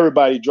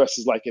everybody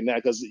dresses like it now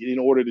because in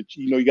order to,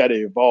 you got to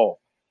evolve.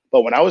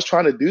 But when I was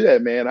trying to do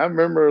that, man, I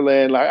remember,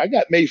 I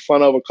got made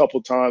fun of a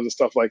couple times and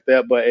stuff like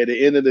that. But at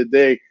the end of the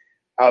day,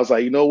 I was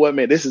like, you know what,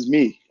 man, this is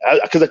me.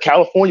 Because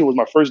California was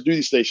my first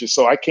duty station.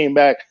 So I came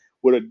back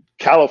with a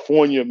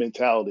California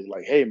mentality.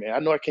 Like, hey, man, I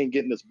know I can't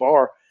get in this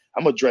bar.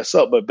 I'm going to dress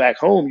up. But back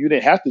home, you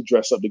didn't have to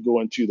dress up to go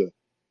into the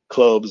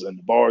clubs and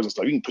the bars and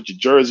stuff. You can put your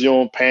jersey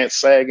on, pants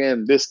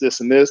sagging, this,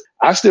 and this.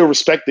 I still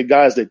respect the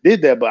guys that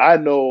did that. But I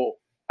know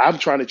I'm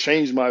trying to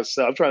change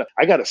myself.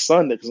 I got a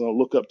son that's going to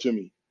look up to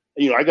me.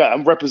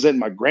 I'm representing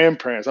my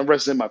grandparents. I'm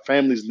representing my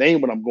family's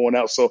name when I'm going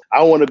out. So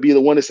I want to be the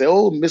one to say,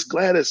 "Oh, Miss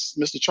Gladys,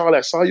 Mr. Charlie,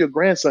 I saw your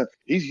grandson.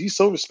 He's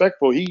so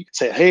respectful. He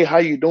said, 'Hey, how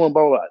you doing?'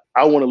 Blah, blah, blah."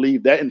 I want to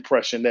leave that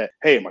impression that,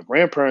 hey, my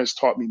grandparents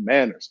taught me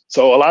manners.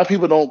 So a lot of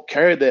people don't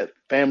carry that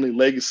family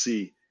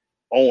legacy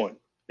on.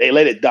 They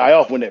let it die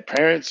off when their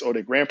parents or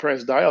their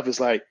grandparents die off. It's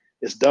like,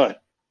 it's done.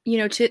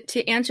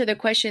 To answer the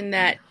question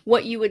that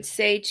what you would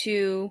say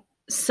to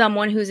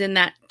someone who's in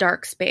that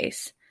dark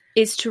space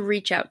is to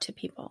reach out to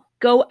people.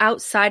 Go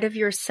outside of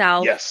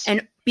yourself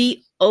and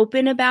be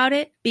open about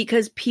it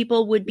because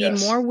people would be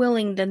Yes. more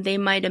willing than they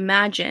might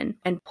imagine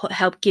and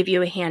help give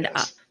you a hand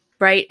Yes. up,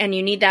 right? And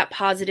you need that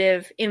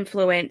positive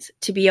influence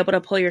to be able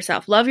to pull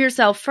yourself. Love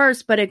yourself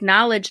first, but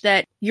acknowledge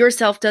that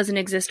yourself doesn't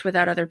exist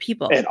without other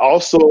people. And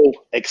also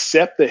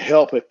accept the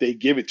help if they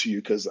give it to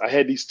you. Because I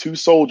had these two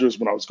soldiers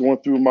when I was going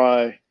through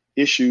my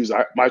issues.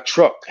 My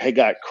truck had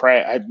got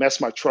crashed. I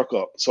messed my truck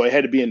up. So I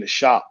had to be in the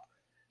shop.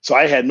 So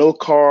I had no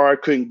car. I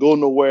couldn't go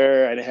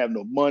nowhere. I didn't have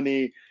no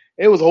money.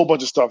 It was a whole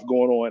bunch of stuff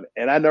going on.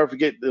 And I never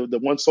forget the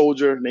one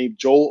soldier named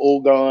Joel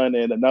Ogon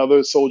and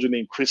another soldier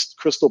named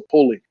Crystal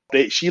Pulley.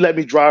 She let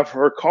me drive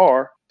her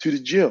car to the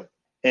gym.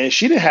 And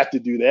she didn't have to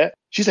do that.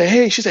 She said,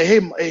 hey,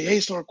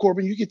 Sergeant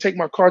Corbin, you can take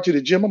my car to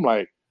the gym. I'm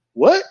like,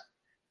 what?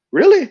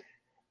 Really?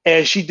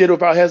 And she did it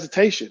without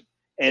hesitation.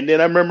 And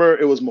then I remember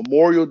it was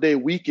Memorial Day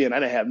weekend. I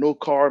didn't have no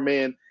car,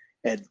 man.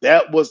 And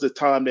that was the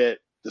time that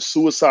the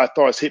suicide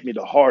thoughts hit me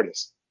the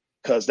hardest,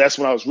 because that's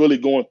when I was really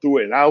going through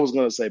it. And I was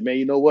going to say, man,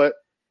 you know what?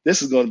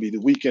 This is going to be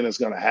the weekend that's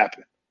going to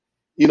happen.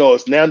 You know,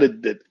 it's now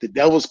the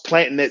devil's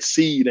planting that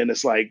seed, and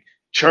it's like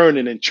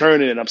churning and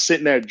churning. And I'm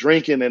sitting there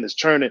drinking and it's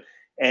churning.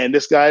 And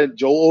this guy,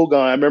 Joel Ogon,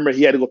 I remember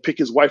he had to go pick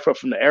his wife up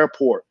from the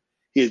airport.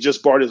 He had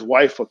just bought his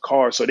wife a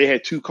car. So they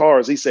had two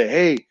cars. He said,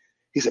 hey,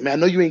 man, I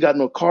know you ain't got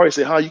no car. He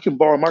said, you can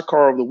borrow my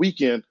car over the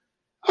weekend.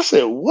 I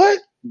said, what?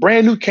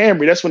 Brand new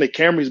Camry. That's when the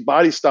Camry's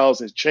body styles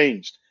has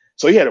changed.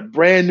 So he had a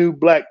brand new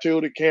black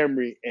Toyota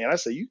Camry. And I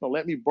said, you gonna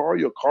let me borrow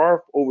your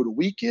car over the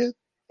weekend?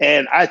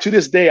 And to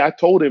this day, I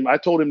told him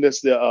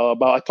this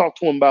I talked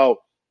to him about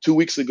 2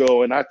 weeks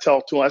ago, and I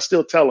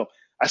still tell him,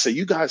 I said,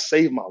 you guys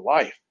saved my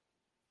life.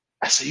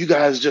 I said, you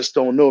guys just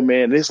don't know,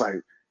 man. And it's like,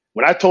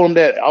 when I told him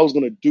that I was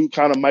going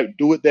to might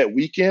do it that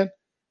weekend,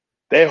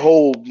 that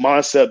whole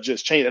mindset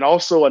just changed. And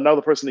also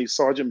another person named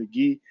Sergeant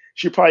McGee,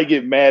 she'd probably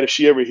get mad if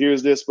she ever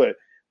hears this, but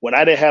when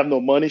I didn't have no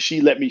money,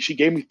 she gave me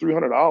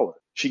 $300.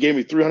 She gave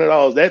me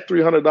 $300. That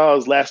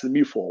 $300 lasted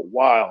me for a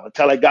while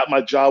until I got my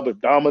job with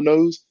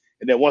Domino's.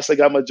 And then once I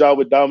got my job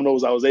with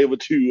Domino's, I was able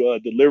to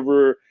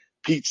deliver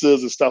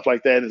pizzas and stuff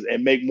like that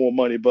and make more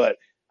money. But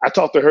I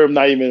talked to her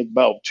not even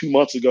about 2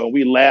 months ago, and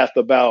we laughed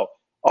about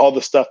all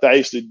the stuff that I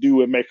used to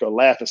do and make her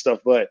laugh and stuff.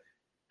 But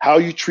how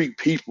you treat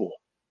people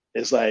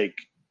is like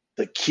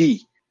the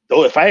key.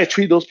 Though if I had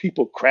treated those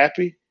people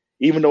crappy,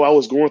 even though I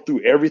was going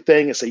through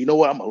everything and say, you know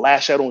what, I'm going to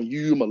lash out on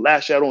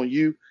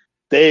you.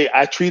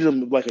 I treated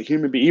them like a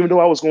human being. Even though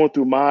I was going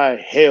through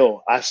my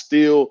hell, I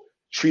still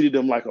treated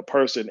them like a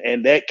person.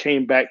 And that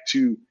came back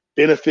to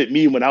benefit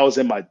me when I was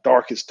in my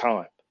darkest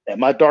time. At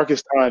my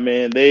darkest time,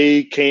 man,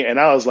 they came, and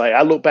I was like,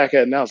 I look back at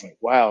it and I was like,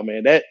 wow,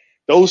 man,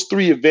 those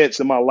three events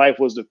in my life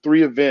was the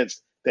three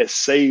events that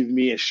saved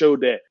me and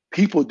showed that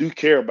people do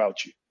care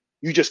about you.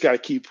 You just got to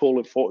keep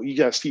pulling forward. You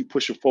got to keep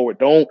pushing forward.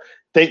 Don't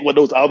think what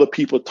those other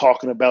people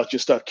talking about your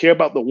stuff. Care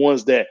about the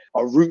ones that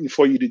are rooting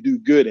for you to do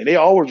good. And they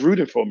always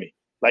rooting for me.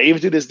 Like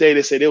even to this day,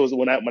 they say there was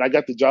when I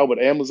got the job with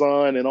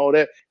Amazon and all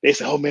that, they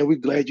said, oh man, we're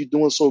glad you're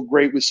doing so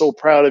great. We're so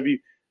proud of you.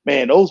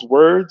 Man, those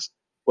words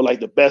were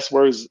like the best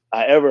words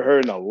I ever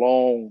heard in a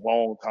long,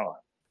 long time.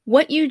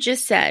 What you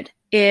just said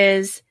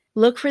is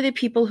look for the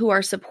people who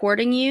are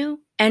supporting you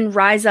and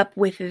rise up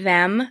with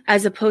them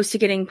as opposed to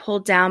getting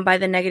pulled down by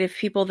the negative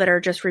people that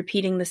are just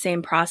repeating the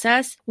same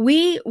process.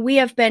 We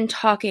have been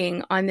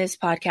talking on this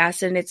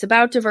podcast, and it's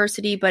about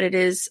diversity, but it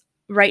is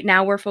right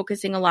now we're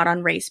focusing a lot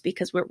on race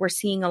because we're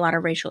seeing a lot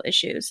of racial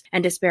issues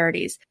and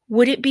disparities.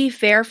 Would it be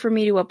fair for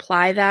me to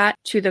apply that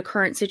to the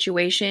current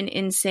situation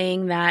in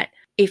saying that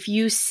if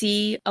you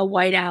see a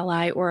white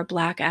ally or a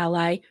black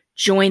ally,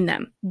 join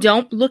them?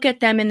 Don't look at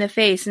them in the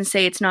face and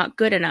say it's not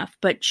good enough,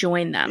 but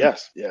join them.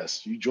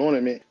 Yes. You join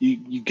them, man.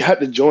 You got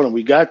to join them.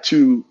 We got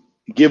to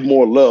give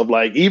more love.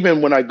 Like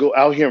even when I go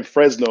out here in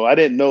Fresno, I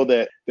didn't know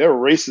that there are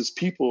racist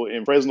people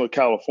in Fresno,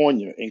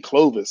 California, in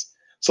Clovis.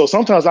 So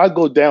sometimes I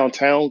go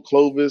downtown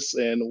Clovis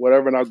and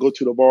whatever, and I'll go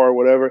to the bar or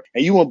whatever,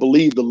 and you won't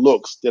believe the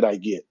looks that I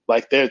get.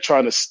 Like they're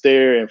trying to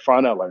stare and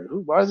find out, like,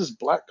 why is this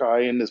black guy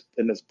in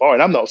this bar?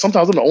 And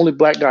sometimes I'm the only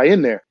black guy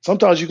in there.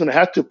 Sometimes you're gonna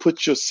have to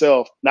put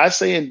yourself, not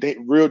saying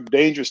real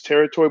dangerous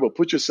territory, but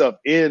put yourself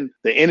in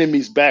the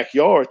enemy's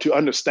backyard to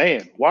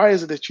understand why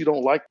is it that you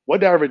don't like, what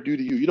did I ever do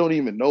to you? You don't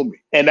even know me.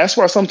 And that's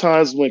why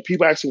sometimes when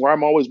people ask me why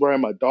I'm always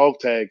wearing my dog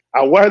tag,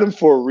 I wear them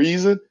for a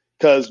reason.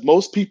 Because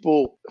most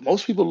people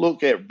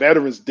look at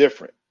veterans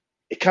different.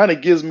 It kind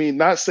of gives me,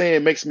 not saying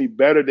it makes me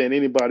better than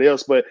anybody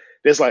else, but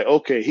it's like,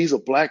 okay, he's a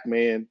black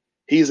man.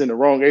 He's in the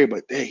wrong area,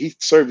 but he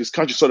served his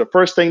country. So the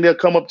first thing they'll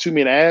come up to me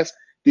and ask,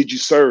 did you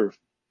serve?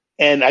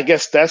 And I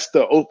guess that's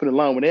the opening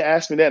line. When they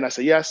ask me that, and I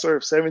say, yeah, I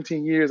served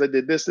 17 years. I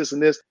did this, this,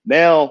 and this.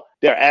 Now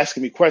they're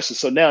asking me questions.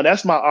 So now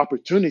that's my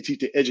opportunity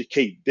to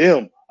educate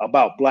them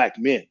about black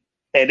men.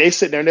 And they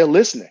sit there and they're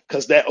listening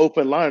because that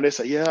open line, they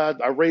say, yeah,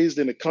 I raised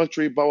in the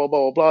country, blah, blah,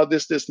 blah, blah,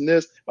 this, and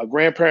this, my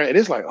grandparents. And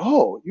it's like,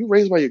 oh, you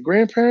raised by your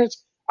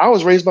grandparents? I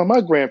was raised by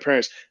my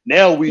grandparents.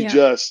 Now we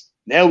just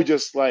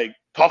like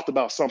talked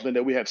about something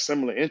that we have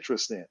similar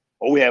interests in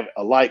or we have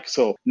alike.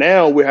 So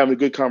now we're having a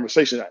good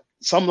conversation.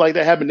 Something like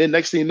that happened. Then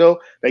next thing you know,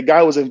 that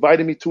guy was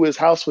inviting me to his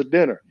house for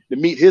dinner to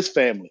meet his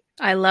family.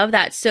 I love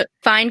that. So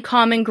find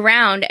common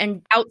ground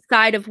and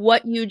outside of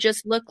what you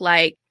just look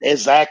like.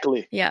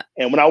 Exactly. Yeah.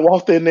 And when I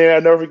walked in there, I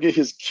never forget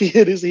his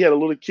kid. He had a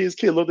little kid's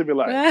kid looked at me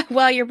like,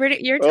 Well, you're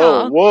 "Oh,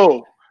 tall.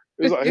 whoa."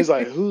 He's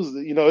like, "Who's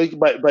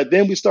the-" But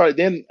then we started.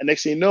 Then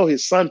next thing you know,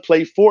 his son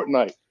played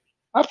Fortnite.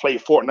 I play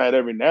Fortnite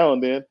every now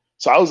and then,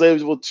 so I was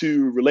able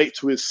to relate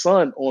to his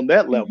son on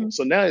that level. Mhm.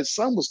 So now his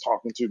son was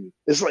talking to me.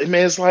 It's like,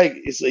 man, it's like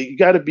you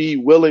got to be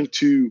willing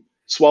to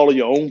swallow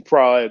your own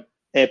pride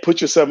and put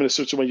yourself in a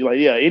situation you're like,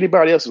 yeah,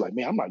 anybody else is like,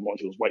 man, I'm not going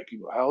to those white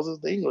people's houses.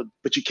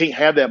 But you can't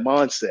have that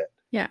mindset.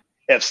 Yeah.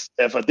 If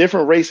a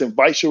different race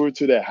invites you over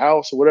to their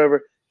house or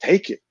whatever,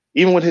 take it.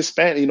 Even with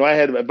Hispanic,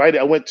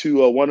 I went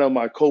to one of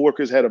my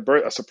coworkers had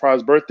a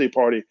surprise birthday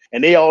party,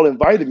 and they all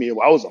invited me.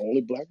 I was the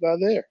only black guy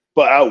there,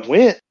 but I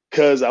went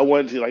because I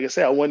wanted to, like I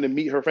said, I wanted to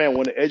meet her family. I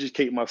wanted to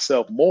educate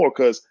myself more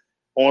because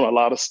on a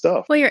lot of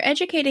stuff. Well, you're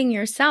educating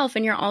yourself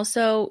and you're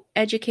also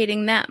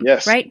educating them,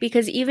 Yes. right?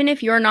 Because even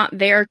if you're not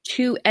there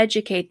to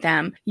educate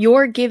them,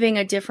 you're giving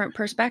a different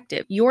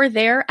perspective. You're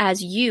there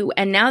as you,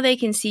 and now they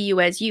can see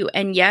you as you.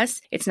 And yes,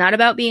 it's not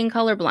about being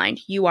colorblind.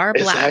 You are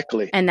black.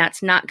 Exactly. And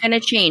that's not going to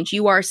change.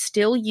 You are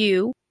still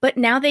you. But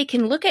now they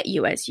can look at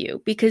you as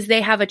you because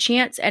they have a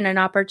chance and an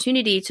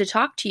opportunity to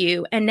talk to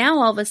you. And now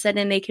all of a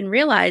sudden they can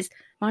realize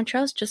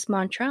Montrell's just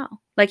Montrell.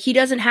 Like, he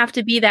doesn't have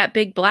to be that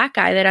big black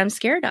guy that I'm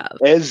scared of.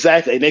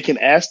 Exactly. And they can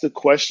ask the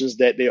questions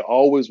that they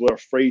always were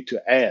afraid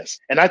to ask.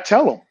 And I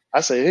tell them,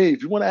 I say, hey,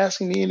 if you want to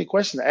ask me any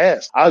question to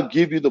ask, I'll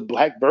give you the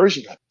black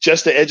version of it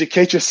just to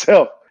educate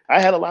yourself. I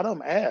had a lot of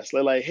them ask.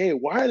 They're like, hey,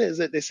 why is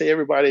it they say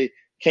everybody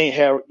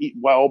can't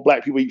why all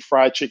black people eat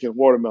fried chicken and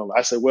watermelon?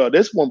 I said, well,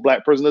 this one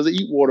black person doesn't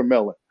eat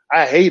watermelon.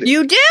 I hate it.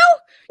 You do?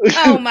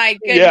 Oh my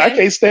goodness. Yeah, I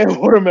can't stand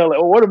watermelon.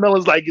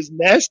 Watermelon's like, it's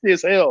nasty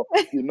as hell.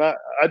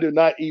 I do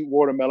not eat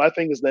watermelon. I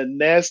think it's the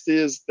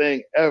nastiest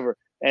thing ever.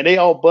 And they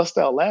all bust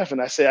out laughing.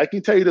 I said, I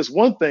can tell you this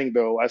one thing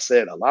though. I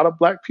said, a lot of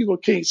black people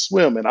can't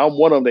swim, and I'm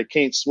one of them that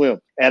can't swim.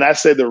 And I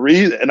said the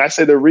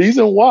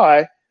reason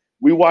why,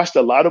 we watched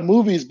a lot of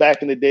movies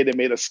back in the day that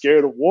made us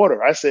scared of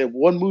water. I said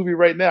one movie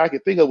right now I can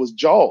think of was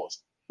Jaws.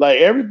 Like,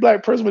 every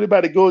black person when they're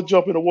about to go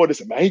jump in the water, they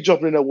say, man, I ain't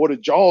jumping in that water.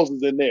 Jaws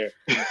is in there.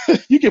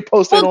 You can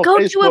post that on go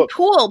Facebook. to a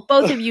pool.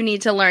 Both of you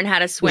need to learn how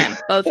to swim.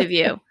 Both of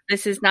you.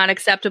 This is not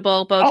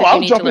acceptable. Both of you I'll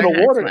need jump to in learn the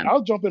how water. to swim.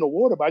 I'll jump in the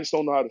water, but I just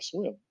don't know how to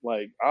swim.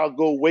 Like, I'll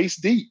go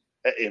waist deep.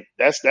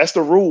 That's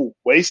the rule,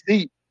 waist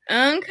deep.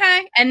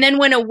 Okay. And then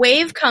when a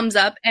wave comes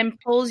up and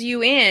pulls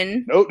you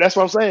in. Nope, that's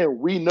what I'm saying.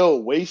 We know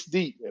waist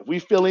deep. If we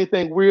feel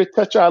anything weird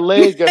touch our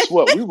leg, guess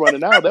what? We're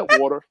running out of that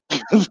water.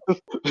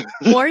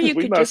 Or you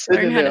could just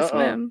learn how to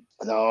swim.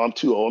 No, I'm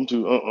too old.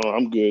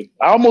 I'm good.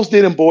 I almost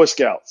did in Boy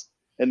Scouts.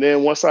 And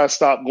then once I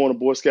stopped going to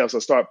Boy Scouts, I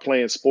started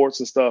playing sports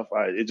and stuff.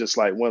 It just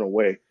like went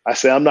away. I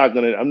said, I'm not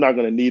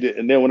gonna need it.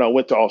 And then when I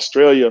went to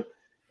Australia,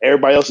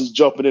 everybody else is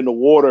jumping in the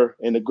water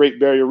in the Great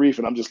Barrier Reef,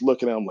 and I'm just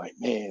looking at them like,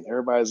 man,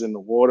 everybody's in the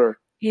water.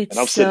 It's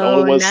and I'm so the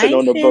only one sitting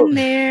on the nice boat. in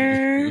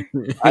there.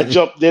 I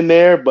jumped in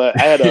there, but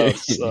I had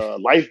a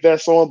life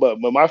vest on.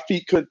 But when my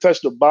feet couldn't touch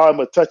the bottom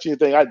or touch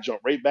anything, I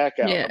jumped right back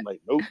out. Yeah. I'm like,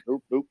 nope.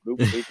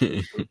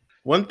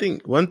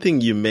 One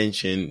thing you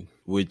mentioned,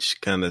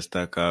 which kind of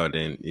stuck out,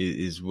 and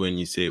is when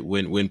you say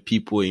when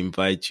people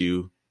invite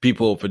you,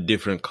 people of a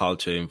different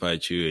culture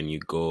invite you, and you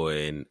go,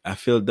 and I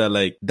feel that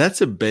like that's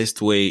the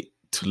best way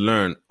to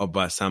learn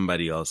about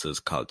somebody else's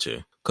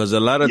culture. Because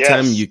a lot of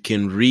time you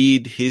can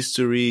read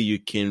history, you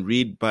can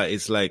read, but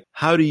it's like,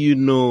 how do you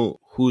know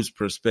whose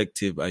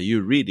perspective are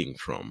you reading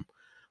from?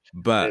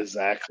 But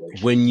exactly,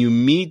 when you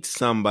meet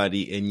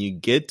somebody and you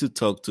get to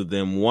talk to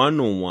them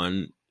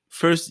one-on-one,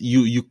 first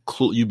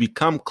you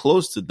become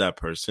close to that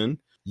person.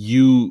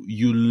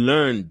 You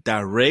learn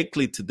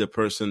directly to the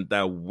person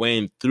that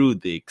went through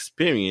the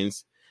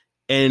experience.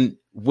 And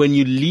when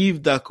you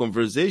leave that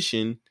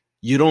conversation,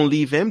 you don't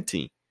leave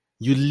empty.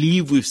 You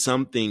leave with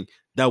something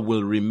that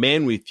will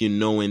remain with you,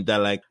 knowing that,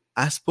 like,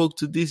 I spoke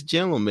to this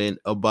gentleman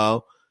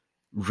about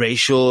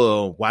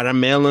racial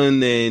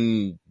watermelon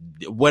and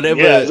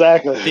whatever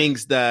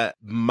things that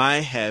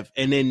might have.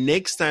 And then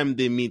next time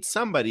they meet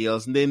somebody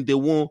else, then they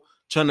won't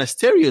try to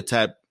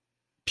stereotype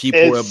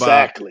people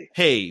about,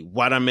 hey,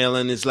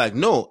 watermelon is like,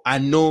 no, I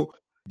know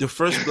the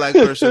first black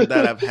person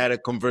that I've had a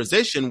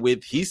conversation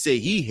with, he said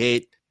he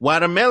hate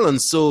watermelon.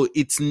 So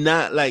it's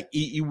not like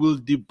it will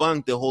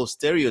debunk the whole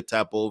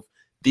stereotype of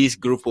this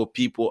group of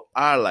people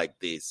are like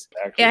this.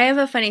 Yeah, I have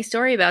a funny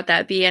story about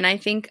that, B, and I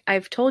think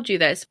I've told you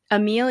this.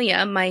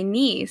 Amelia, my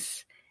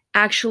niece,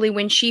 actually,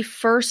 when she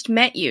first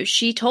met you,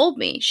 she told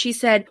me, she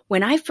said,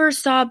 when I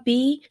first saw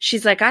B,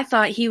 she's like, I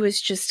thought he was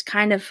just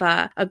kind of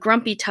a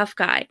grumpy, tough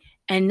guy.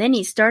 And then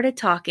he started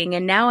talking,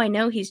 and now I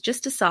know he's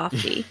just a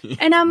softie.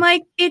 And I'm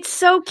like, it's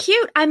so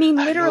cute. I mean,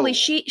 literally,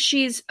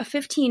 she's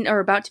 15 or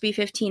about to be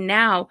 15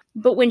 now.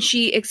 But when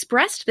she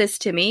expressed this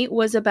to me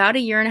was about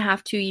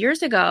 1.5 2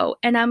 years ago.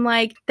 And I'm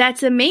like,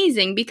 that's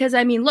amazing because,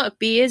 I mean, look,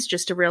 B is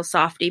just a real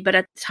softie. But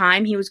at the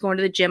time, he was going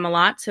to the gym a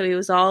lot. So he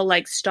was all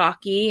like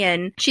stocky,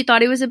 and she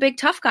thought he was a big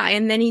tough guy.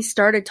 And then he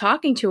started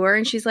talking to her,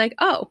 and she's like,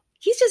 oh,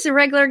 he's just a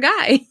regular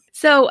guy.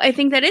 So I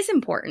think that is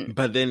important.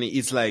 But then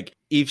it's like,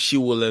 if she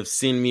will have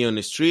seen me on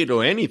the street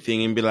or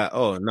anything and be like,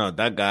 oh, no,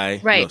 that guy,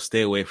 Right. no,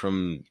 stay away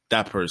from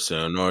that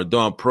person or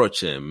don't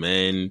approach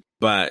him.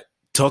 But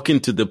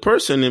talking to the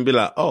person and be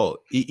like, oh,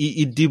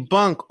 it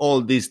debunk all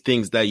these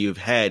things that you've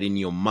had in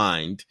your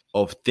mind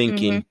of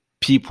thinking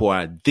people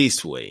are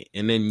this way.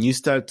 And then you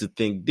start to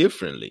think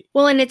differently.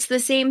 Well, and it's the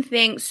same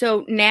thing.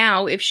 So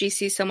now if she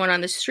sees someone on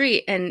the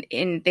street and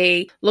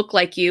they look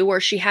like you, or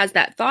she has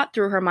that thought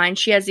through her mind,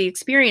 she has the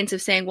experience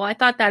of saying, well, I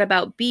thought that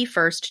about B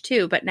first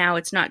too, but now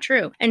it's not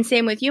true. And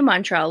same with you,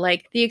 Montrell,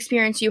 like the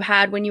experience you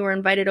had when you were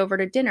invited over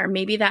to dinner.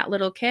 Maybe that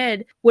little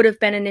kid would have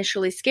been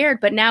initially scared,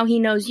 but now he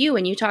knows you,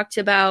 and you talked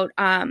about,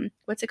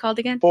 what's it called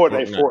again?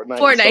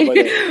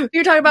 Fortnite.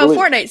 You're talking about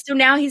Fortnite. So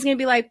now he's going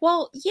to be like,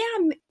 well, yeah,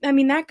 I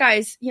mean, that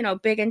guy's,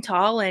 big and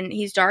tall and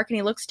he's dark and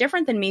he looks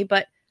different than me,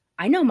 but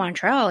I know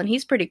Montrell and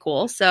he's pretty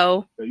cool.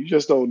 So you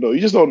just don't know. You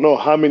just don't know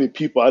how many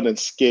people I done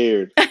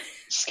scared,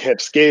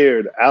 kept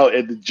scared out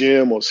at the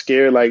gym, or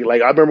scared. Like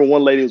I remember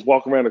one lady was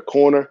walking around the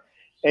corner,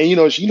 and you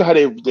know how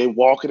they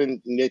walking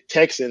and they're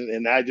texting,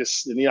 and I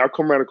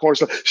come around the corner,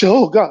 she said,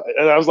 oh God,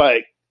 and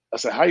I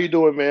said, how you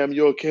doing, ma'am?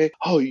 You okay?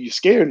 Oh, you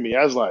scared me.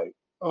 I was like,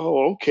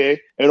 oh, okay.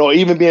 Or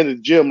even being in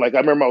the gym, like I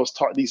remember I was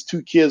taught these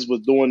two kids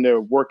was doing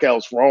their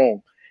workouts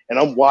wrong. And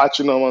I'm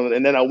watching them,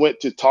 and then I went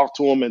to talk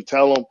to them and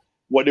tell them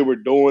what they were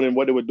doing and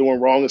what they were doing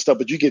wrong and stuff.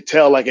 But you could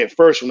tell, like at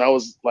first, when I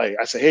was like,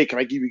 I said, hey, can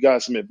I give you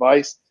guys some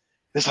advice?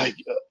 It's like,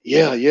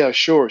 yeah,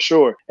 sure.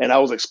 And I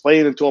was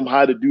explaining to them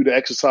how to do the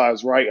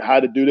exercise right, how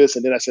to do this.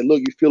 And then I said,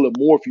 look, you feel it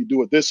more if you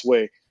do it this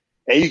way.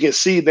 And you can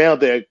see now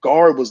their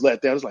guard was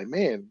let down. It's like,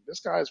 man, this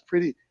guy's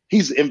pretty.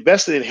 He's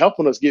invested in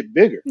helping us get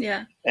bigger.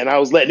 Yeah. And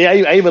I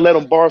even let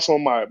him borrow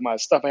some of my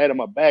stuff I had in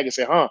my bag and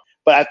say,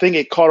 But I think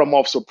it caught him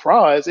off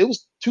surprise. It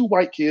was two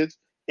white kids.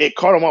 It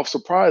caught him off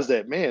surprise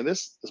that, man,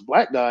 this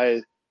black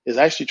guy is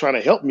actually trying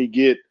to help me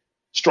get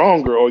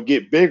stronger or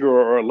get bigger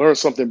or learn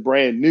something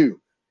brand new.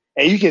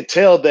 And you can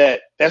tell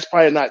that that's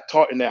probably not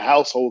taught in their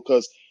household,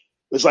 because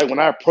it's like when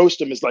I approached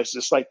them, it's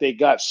like they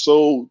got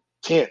so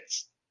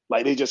tense.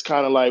 Like they just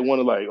kind of like want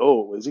to like,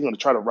 oh, is he going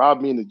to try to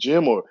rob me in the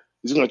gym, or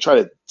is he going to try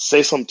to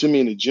say something to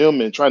me in the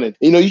gym and try to,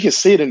 you can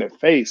see it in their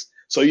face.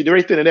 So you do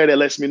everything in there that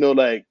lets me know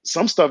like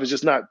some stuff is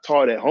just not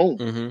taught at home.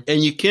 Mm-hmm.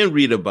 And you can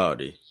read about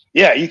it.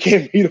 Yeah, you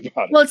can't read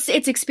about it. Well,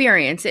 it's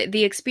experience.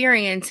 The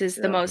experience is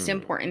the most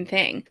important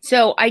thing.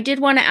 So I did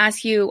want to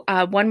ask you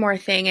one more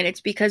thing, and it's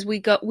because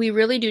we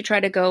really do try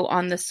to go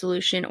on the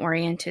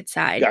solution-oriented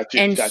side.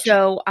 Gotcha.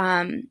 So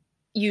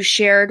you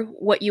shared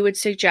what you would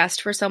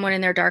suggest for someone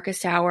in their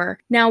darkest hour.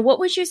 Now, what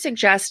would you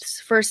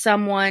suggest for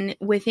someone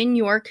within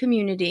your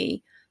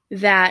community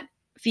that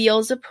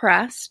feels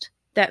oppressed,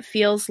 that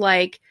feels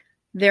like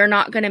they're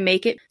not going to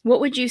make it? What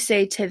would you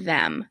say to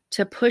them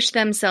to push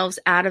themselves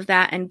out of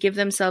that and give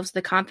themselves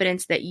the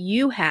confidence that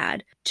you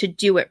had to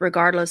do it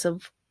regardless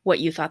of what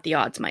you thought the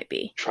odds might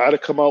be? Try to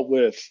come up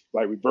with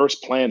like reverse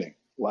planning.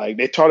 Like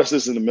they taught us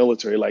this in the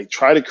military, like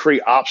try to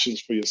create options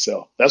for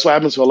yourself. That's what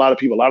happens to a lot of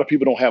people. A lot of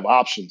people don't have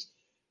options.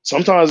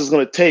 Sometimes it's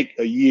going to take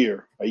a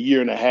year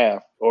and a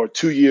half, or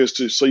 2 years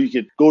so you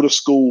can go to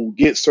school,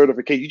 get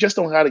certification. You just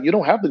don't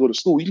have to go to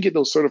school. You can get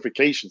those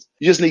certifications.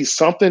 You just need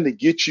something to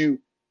get you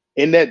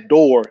in that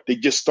door to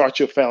just start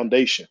your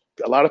foundation.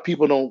 A lot of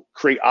people don't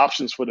create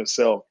options for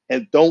themselves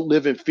and don't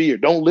live in fear.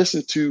 Don't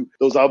listen to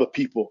those other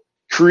people.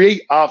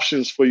 Create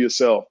options for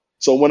yourself.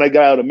 So when I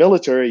got out of the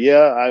military,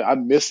 I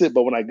miss it.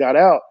 But when I got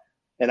out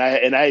and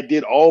I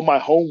did all my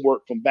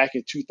homework from back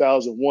in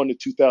 2001 to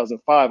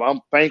 2005,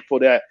 I'm thankful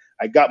that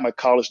I got my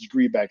college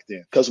degree back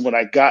then. Because when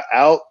I got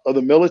out of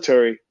the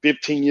military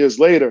 15 years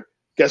later,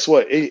 guess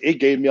what? It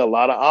gave me a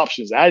lot of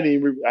options. I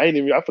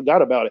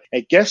forgot about it.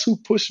 And guess who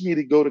pushed me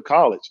to go to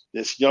college?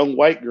 This young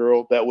white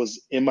girl that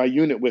was in my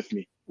unit with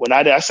me. When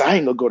I said, I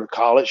ain't gonna go to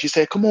college. She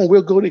said, come on,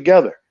 we'll go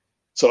together.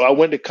 So I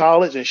went to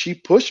college and she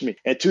pushed me.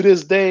 And to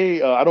this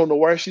day, I don't know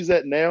where she's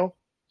at now,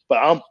 but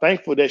I'm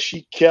thankful that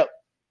she kept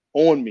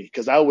on me,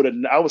 because I would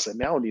say,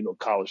 man, I don't need no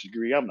college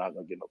degree. I'm not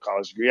gonna get no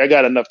college degree. I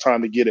got enough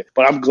time to get it.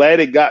 But I'm glad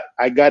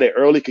I got it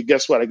early, because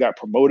guess what? I got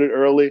promoted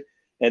early.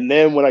 And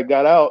then when I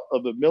got out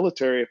of the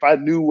military, if I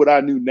knew what I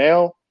knew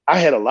now, I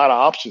had a lot of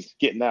options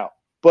getting out.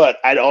 But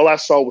all I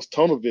saw was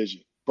tunnel vision.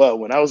 But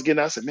when I was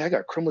getting out, I said, man, I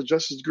got a criminal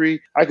justice degree.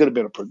 I could have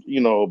been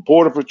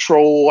border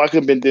patrol. I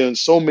could have been doing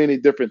so many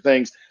different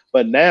things.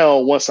 But now,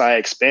 once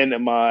I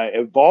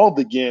evolved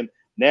again,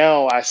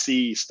 now I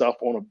see stuff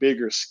on a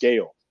bigger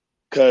scale.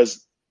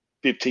 Because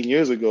 15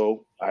 years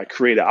ago, I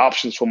created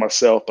options for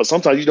myself. But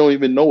sometimes you don't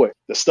even know it.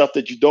 The stuff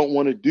that you don't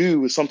want to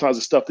do is sometimes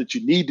the stuff that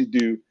you need to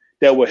do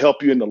that will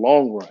help you in the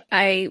long run.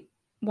 I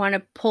want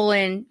to pull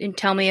in and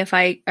tell me if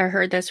I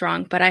heard this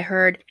wrong, but I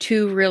heard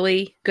 2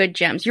 really good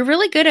gems. You're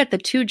really good at the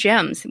 2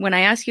 gems. When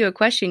I ask you a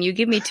question, you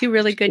give me 2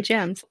 really good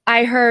gems.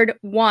 I heard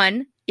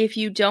 1, if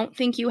you don't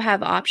think you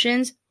have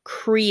options,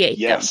 create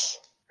them. Yes,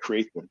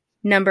 create them.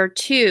 Number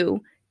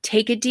 2,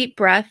 take a deep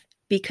breath,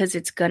 because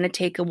it's going to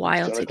take a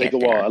while to get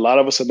there. A lot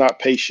of us are not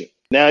patient.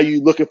 Now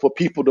you're looking for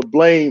people to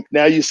blame.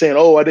 Now you're saying,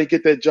 oh, I didn't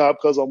get that job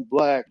because I'm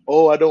black.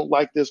 Oh, I don't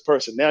like this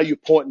person. Now you're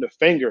pointing the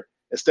finger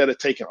instead of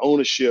taking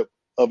ownership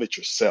of it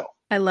yourself.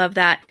 I love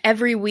that.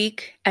 Every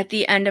week at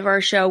the end of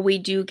our show, we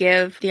do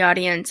give the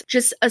audience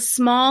just a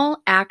small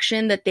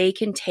action that they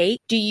can take.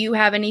 Do you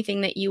have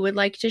anything that you would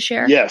like to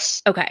share?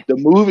 Yes. Okay. The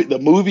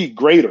movie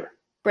Greater.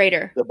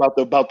 Greater.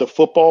 About the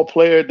football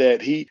player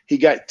that he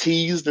got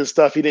teased and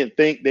stuff.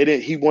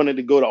 He wanted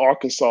to go to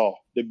Arkansas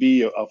to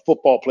be a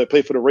football player,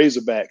 play for the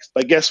Razorbacks.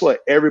 But guess what?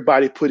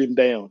 Everybody put him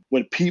down.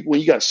 When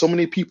you got so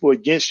many people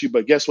against you,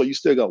 but guess what? You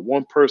still got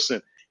one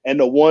person. And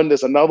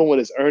there's another one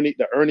is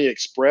Ernie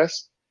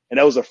Express. And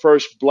that was the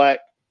first black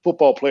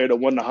football player that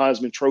won the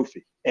Heisman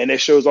Trophy. And it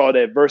shows all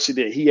the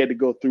adversity that he had to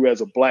go through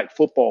as a black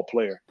football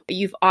player.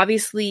 You've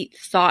obviously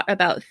thought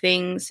about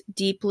things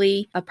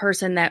deeply, a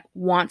person that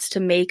wants to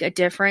make a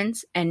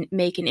difference and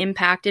make an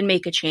impact and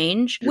make a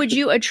change. Would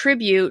you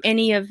attribute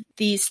any of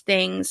these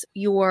things,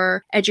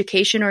 your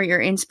education or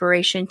your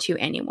inspiration, to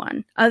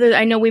anyone?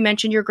 I know we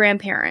mentioned your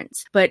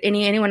grandparents, but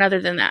anyone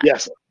other than that?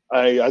 Yes,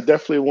 I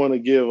definitely want to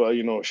give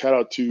a shout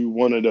out to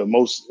one of the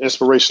most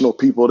inspirational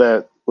people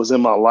that was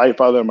in my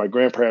life. Other than my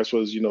grandparents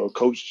was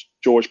Coach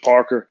George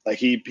Parker. Like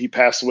he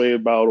passed away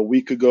about a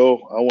week ago.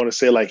 I want to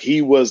say like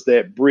he was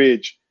that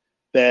bridge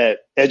that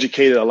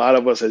educated a lot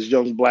of us as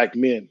young black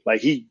men. Like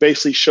he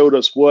basically showed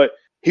us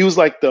he was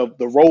like the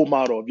role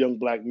model of young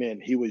black men.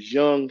 He was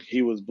young,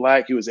 he was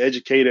black, he was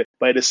educated,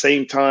 but at the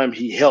same time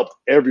he helped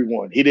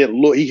everyone.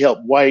 He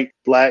helped white,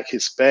 black,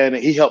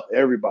 Hispanic, he helped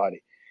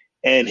everybody.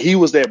 And he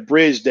was that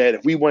bridge that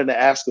if we wanted to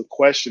ask a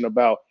question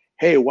about,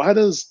 hey, why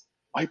does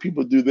white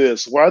people do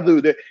this? Why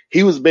do that?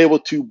 He was able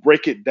to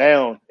break it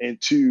down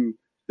into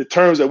the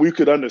terms that we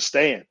could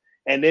understand.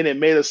 And then it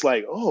made us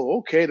like, oh,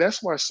 okay,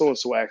 that's why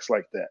so-and-so acts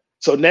like that.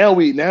 So now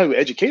we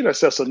educate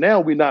ourselves. So now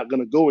we're not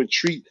going to go and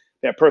treat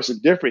that person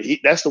different.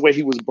 That's the way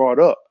he was brought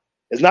up.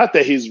 It's not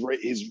that he's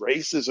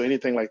racist or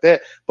anything like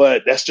that,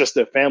 but that's just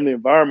the family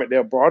environment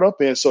they're brought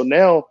up in. So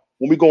now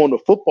when we go on the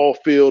football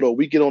field or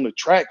we get on the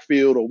track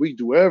field or we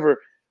do whatever,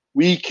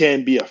 we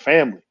can be a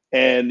family.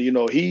 And,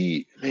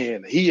 he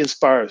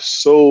inspires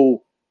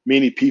so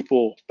many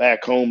people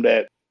back home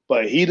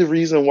but he the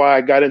reason why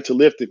I got into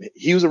lifting.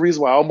 He was the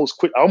reason why I almost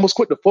quit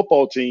the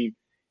football team.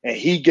 And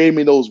he gave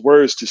me those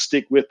words to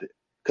stick with it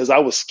because I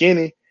was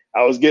skinny.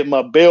 I was getting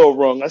my bell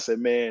rung. I said,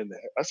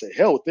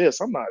 hell with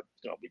this. I'm not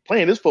going to be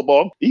playing this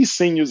football. These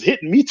seniors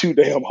hitting me too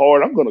damn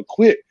hard. I'm going to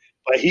quit.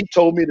 But he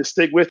told me to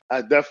stick with it.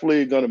 I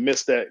definitely going to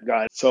miss that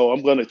guy. So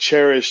I'm going to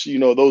cherish,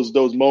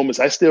 those moments.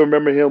 I still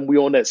remember him. We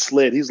on that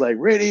sled. He's like,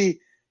 ready,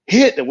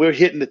 hit. And we're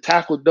hitting the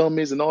tackle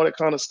dummies and all that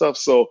kind of stuff.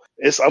 So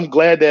I'm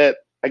glad that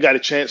I got a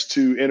chance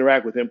to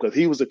interact with him because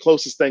he was the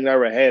closest thing I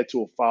ever had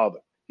to a father.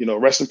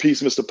 Rest in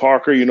peace, Mr.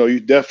 Parker. You're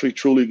definitely,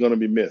 truly going to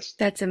be missed.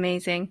 That's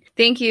amazing.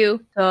 Thank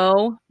you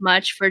so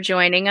much for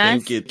joining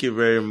us. Thank you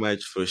very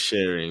much for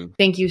sharing.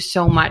 Thank you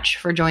so much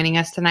for joining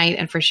us tonight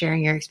and for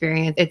sharing your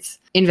experience. It's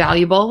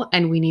invaluable,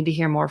 and we need to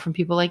hear more from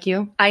people like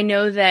you. I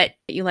know that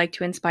you like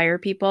to inspire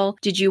people.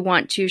 Did you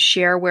want to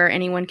share where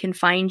anyone can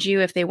find you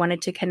if they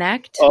wanted to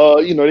connect?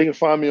 They can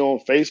find me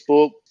on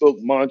Facebook,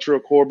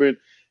 Montrell Corbin.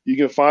 You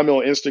can find me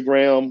on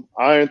Instagram,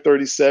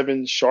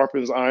 Iron37,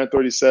 Sharpens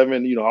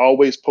Iron37. I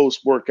always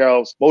post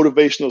workouts,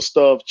 motivational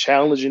stuff,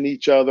 challenging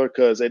each other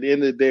because at the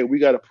end of the day, we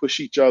got to push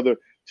each other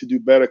to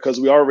do better because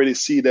we already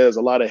see there's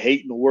a lot of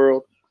hate in the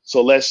world.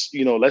 So let's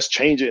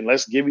change it and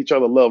let's give each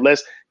other love.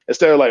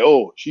 Instead of like,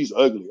 oh, she's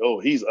ugly. Oh,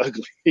 he's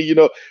ugly.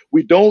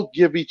 We don't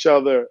give each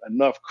other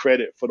enough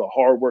credit for the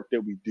hard work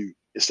that we do.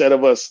 Instead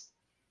of us,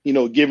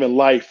 giving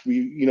life,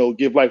 we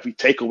give life, we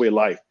take away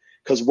life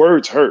because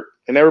words hurt.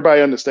 And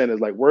everybody understands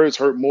like words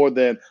hurt more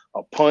than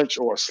a punch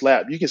or a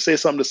slap. You can say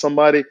something to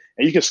somebody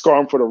and you can scar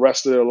them for the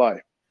rest of their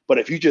life. But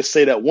if you just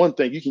say that one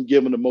thing, you can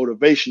give them the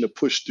motivation to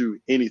push through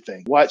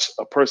anything. Watch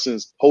a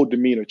person's whole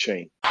demeanor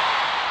change.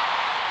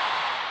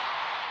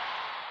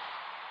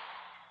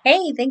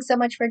 Hey, thanks so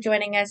much for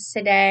joining us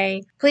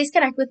today. Please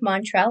connect with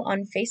Montrell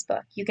on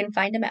Facebook. You can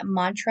find him at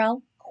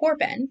Montrell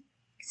Corbin,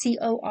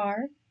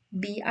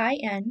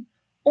 Corbin,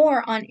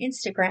 or on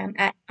Instagram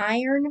at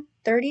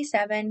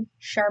Iron37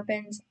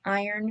 Sharpens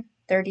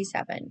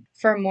Iron37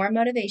 for more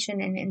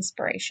motivation and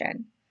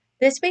inspiration.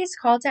 This week's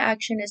call to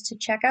action is to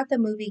check out the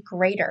movie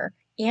Greater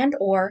and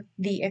or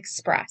The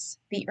Express,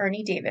 the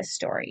Ernie Davis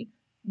story.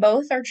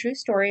 Both are true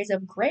stories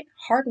of grit,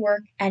 hard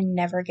work, and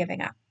never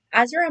giving up.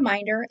 As a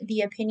reminder,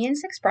 the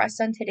opinions expressed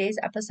on today's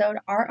episode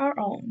are our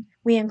own.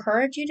 We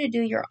encourage you to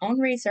do your own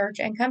research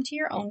and come to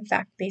your own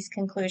fact-based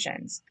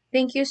conclusions.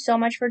 Thank you so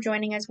much for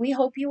joining us. We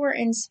hope you were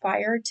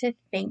inspired to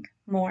think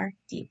more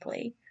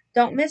deeply.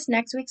 Don't miss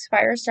next week's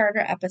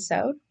Firestarter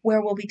episode,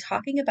 where we'll be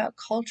talking about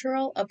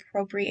cultural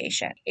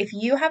appropriation. If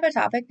you have a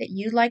topic that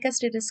you'd like us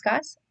to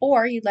discuss,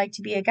 or you'd like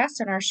to be a guest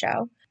on our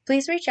show,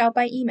 please reach out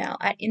by email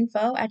at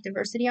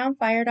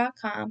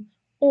info@diversityonfire.com,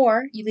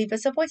 or you leave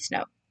us a voice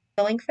note.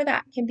 The link for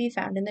that can be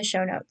found in the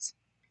show notes.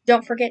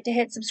 Don't forget to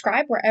hit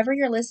subscribe wherever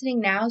you're listening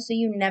now so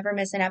you never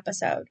miss an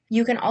episode.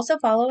 You can also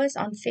follow us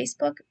on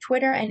Facebook,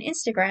 Twitter, and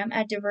Instagram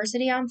at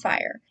Diversity on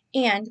Fire.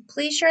 And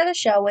please share the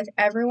show with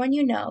everyone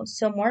you know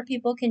so more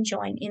people can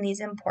join in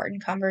these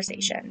important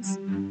conversations.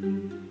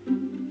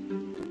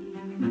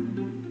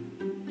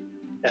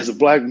 As a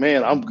black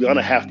man, I'm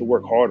gonna have to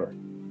work harder.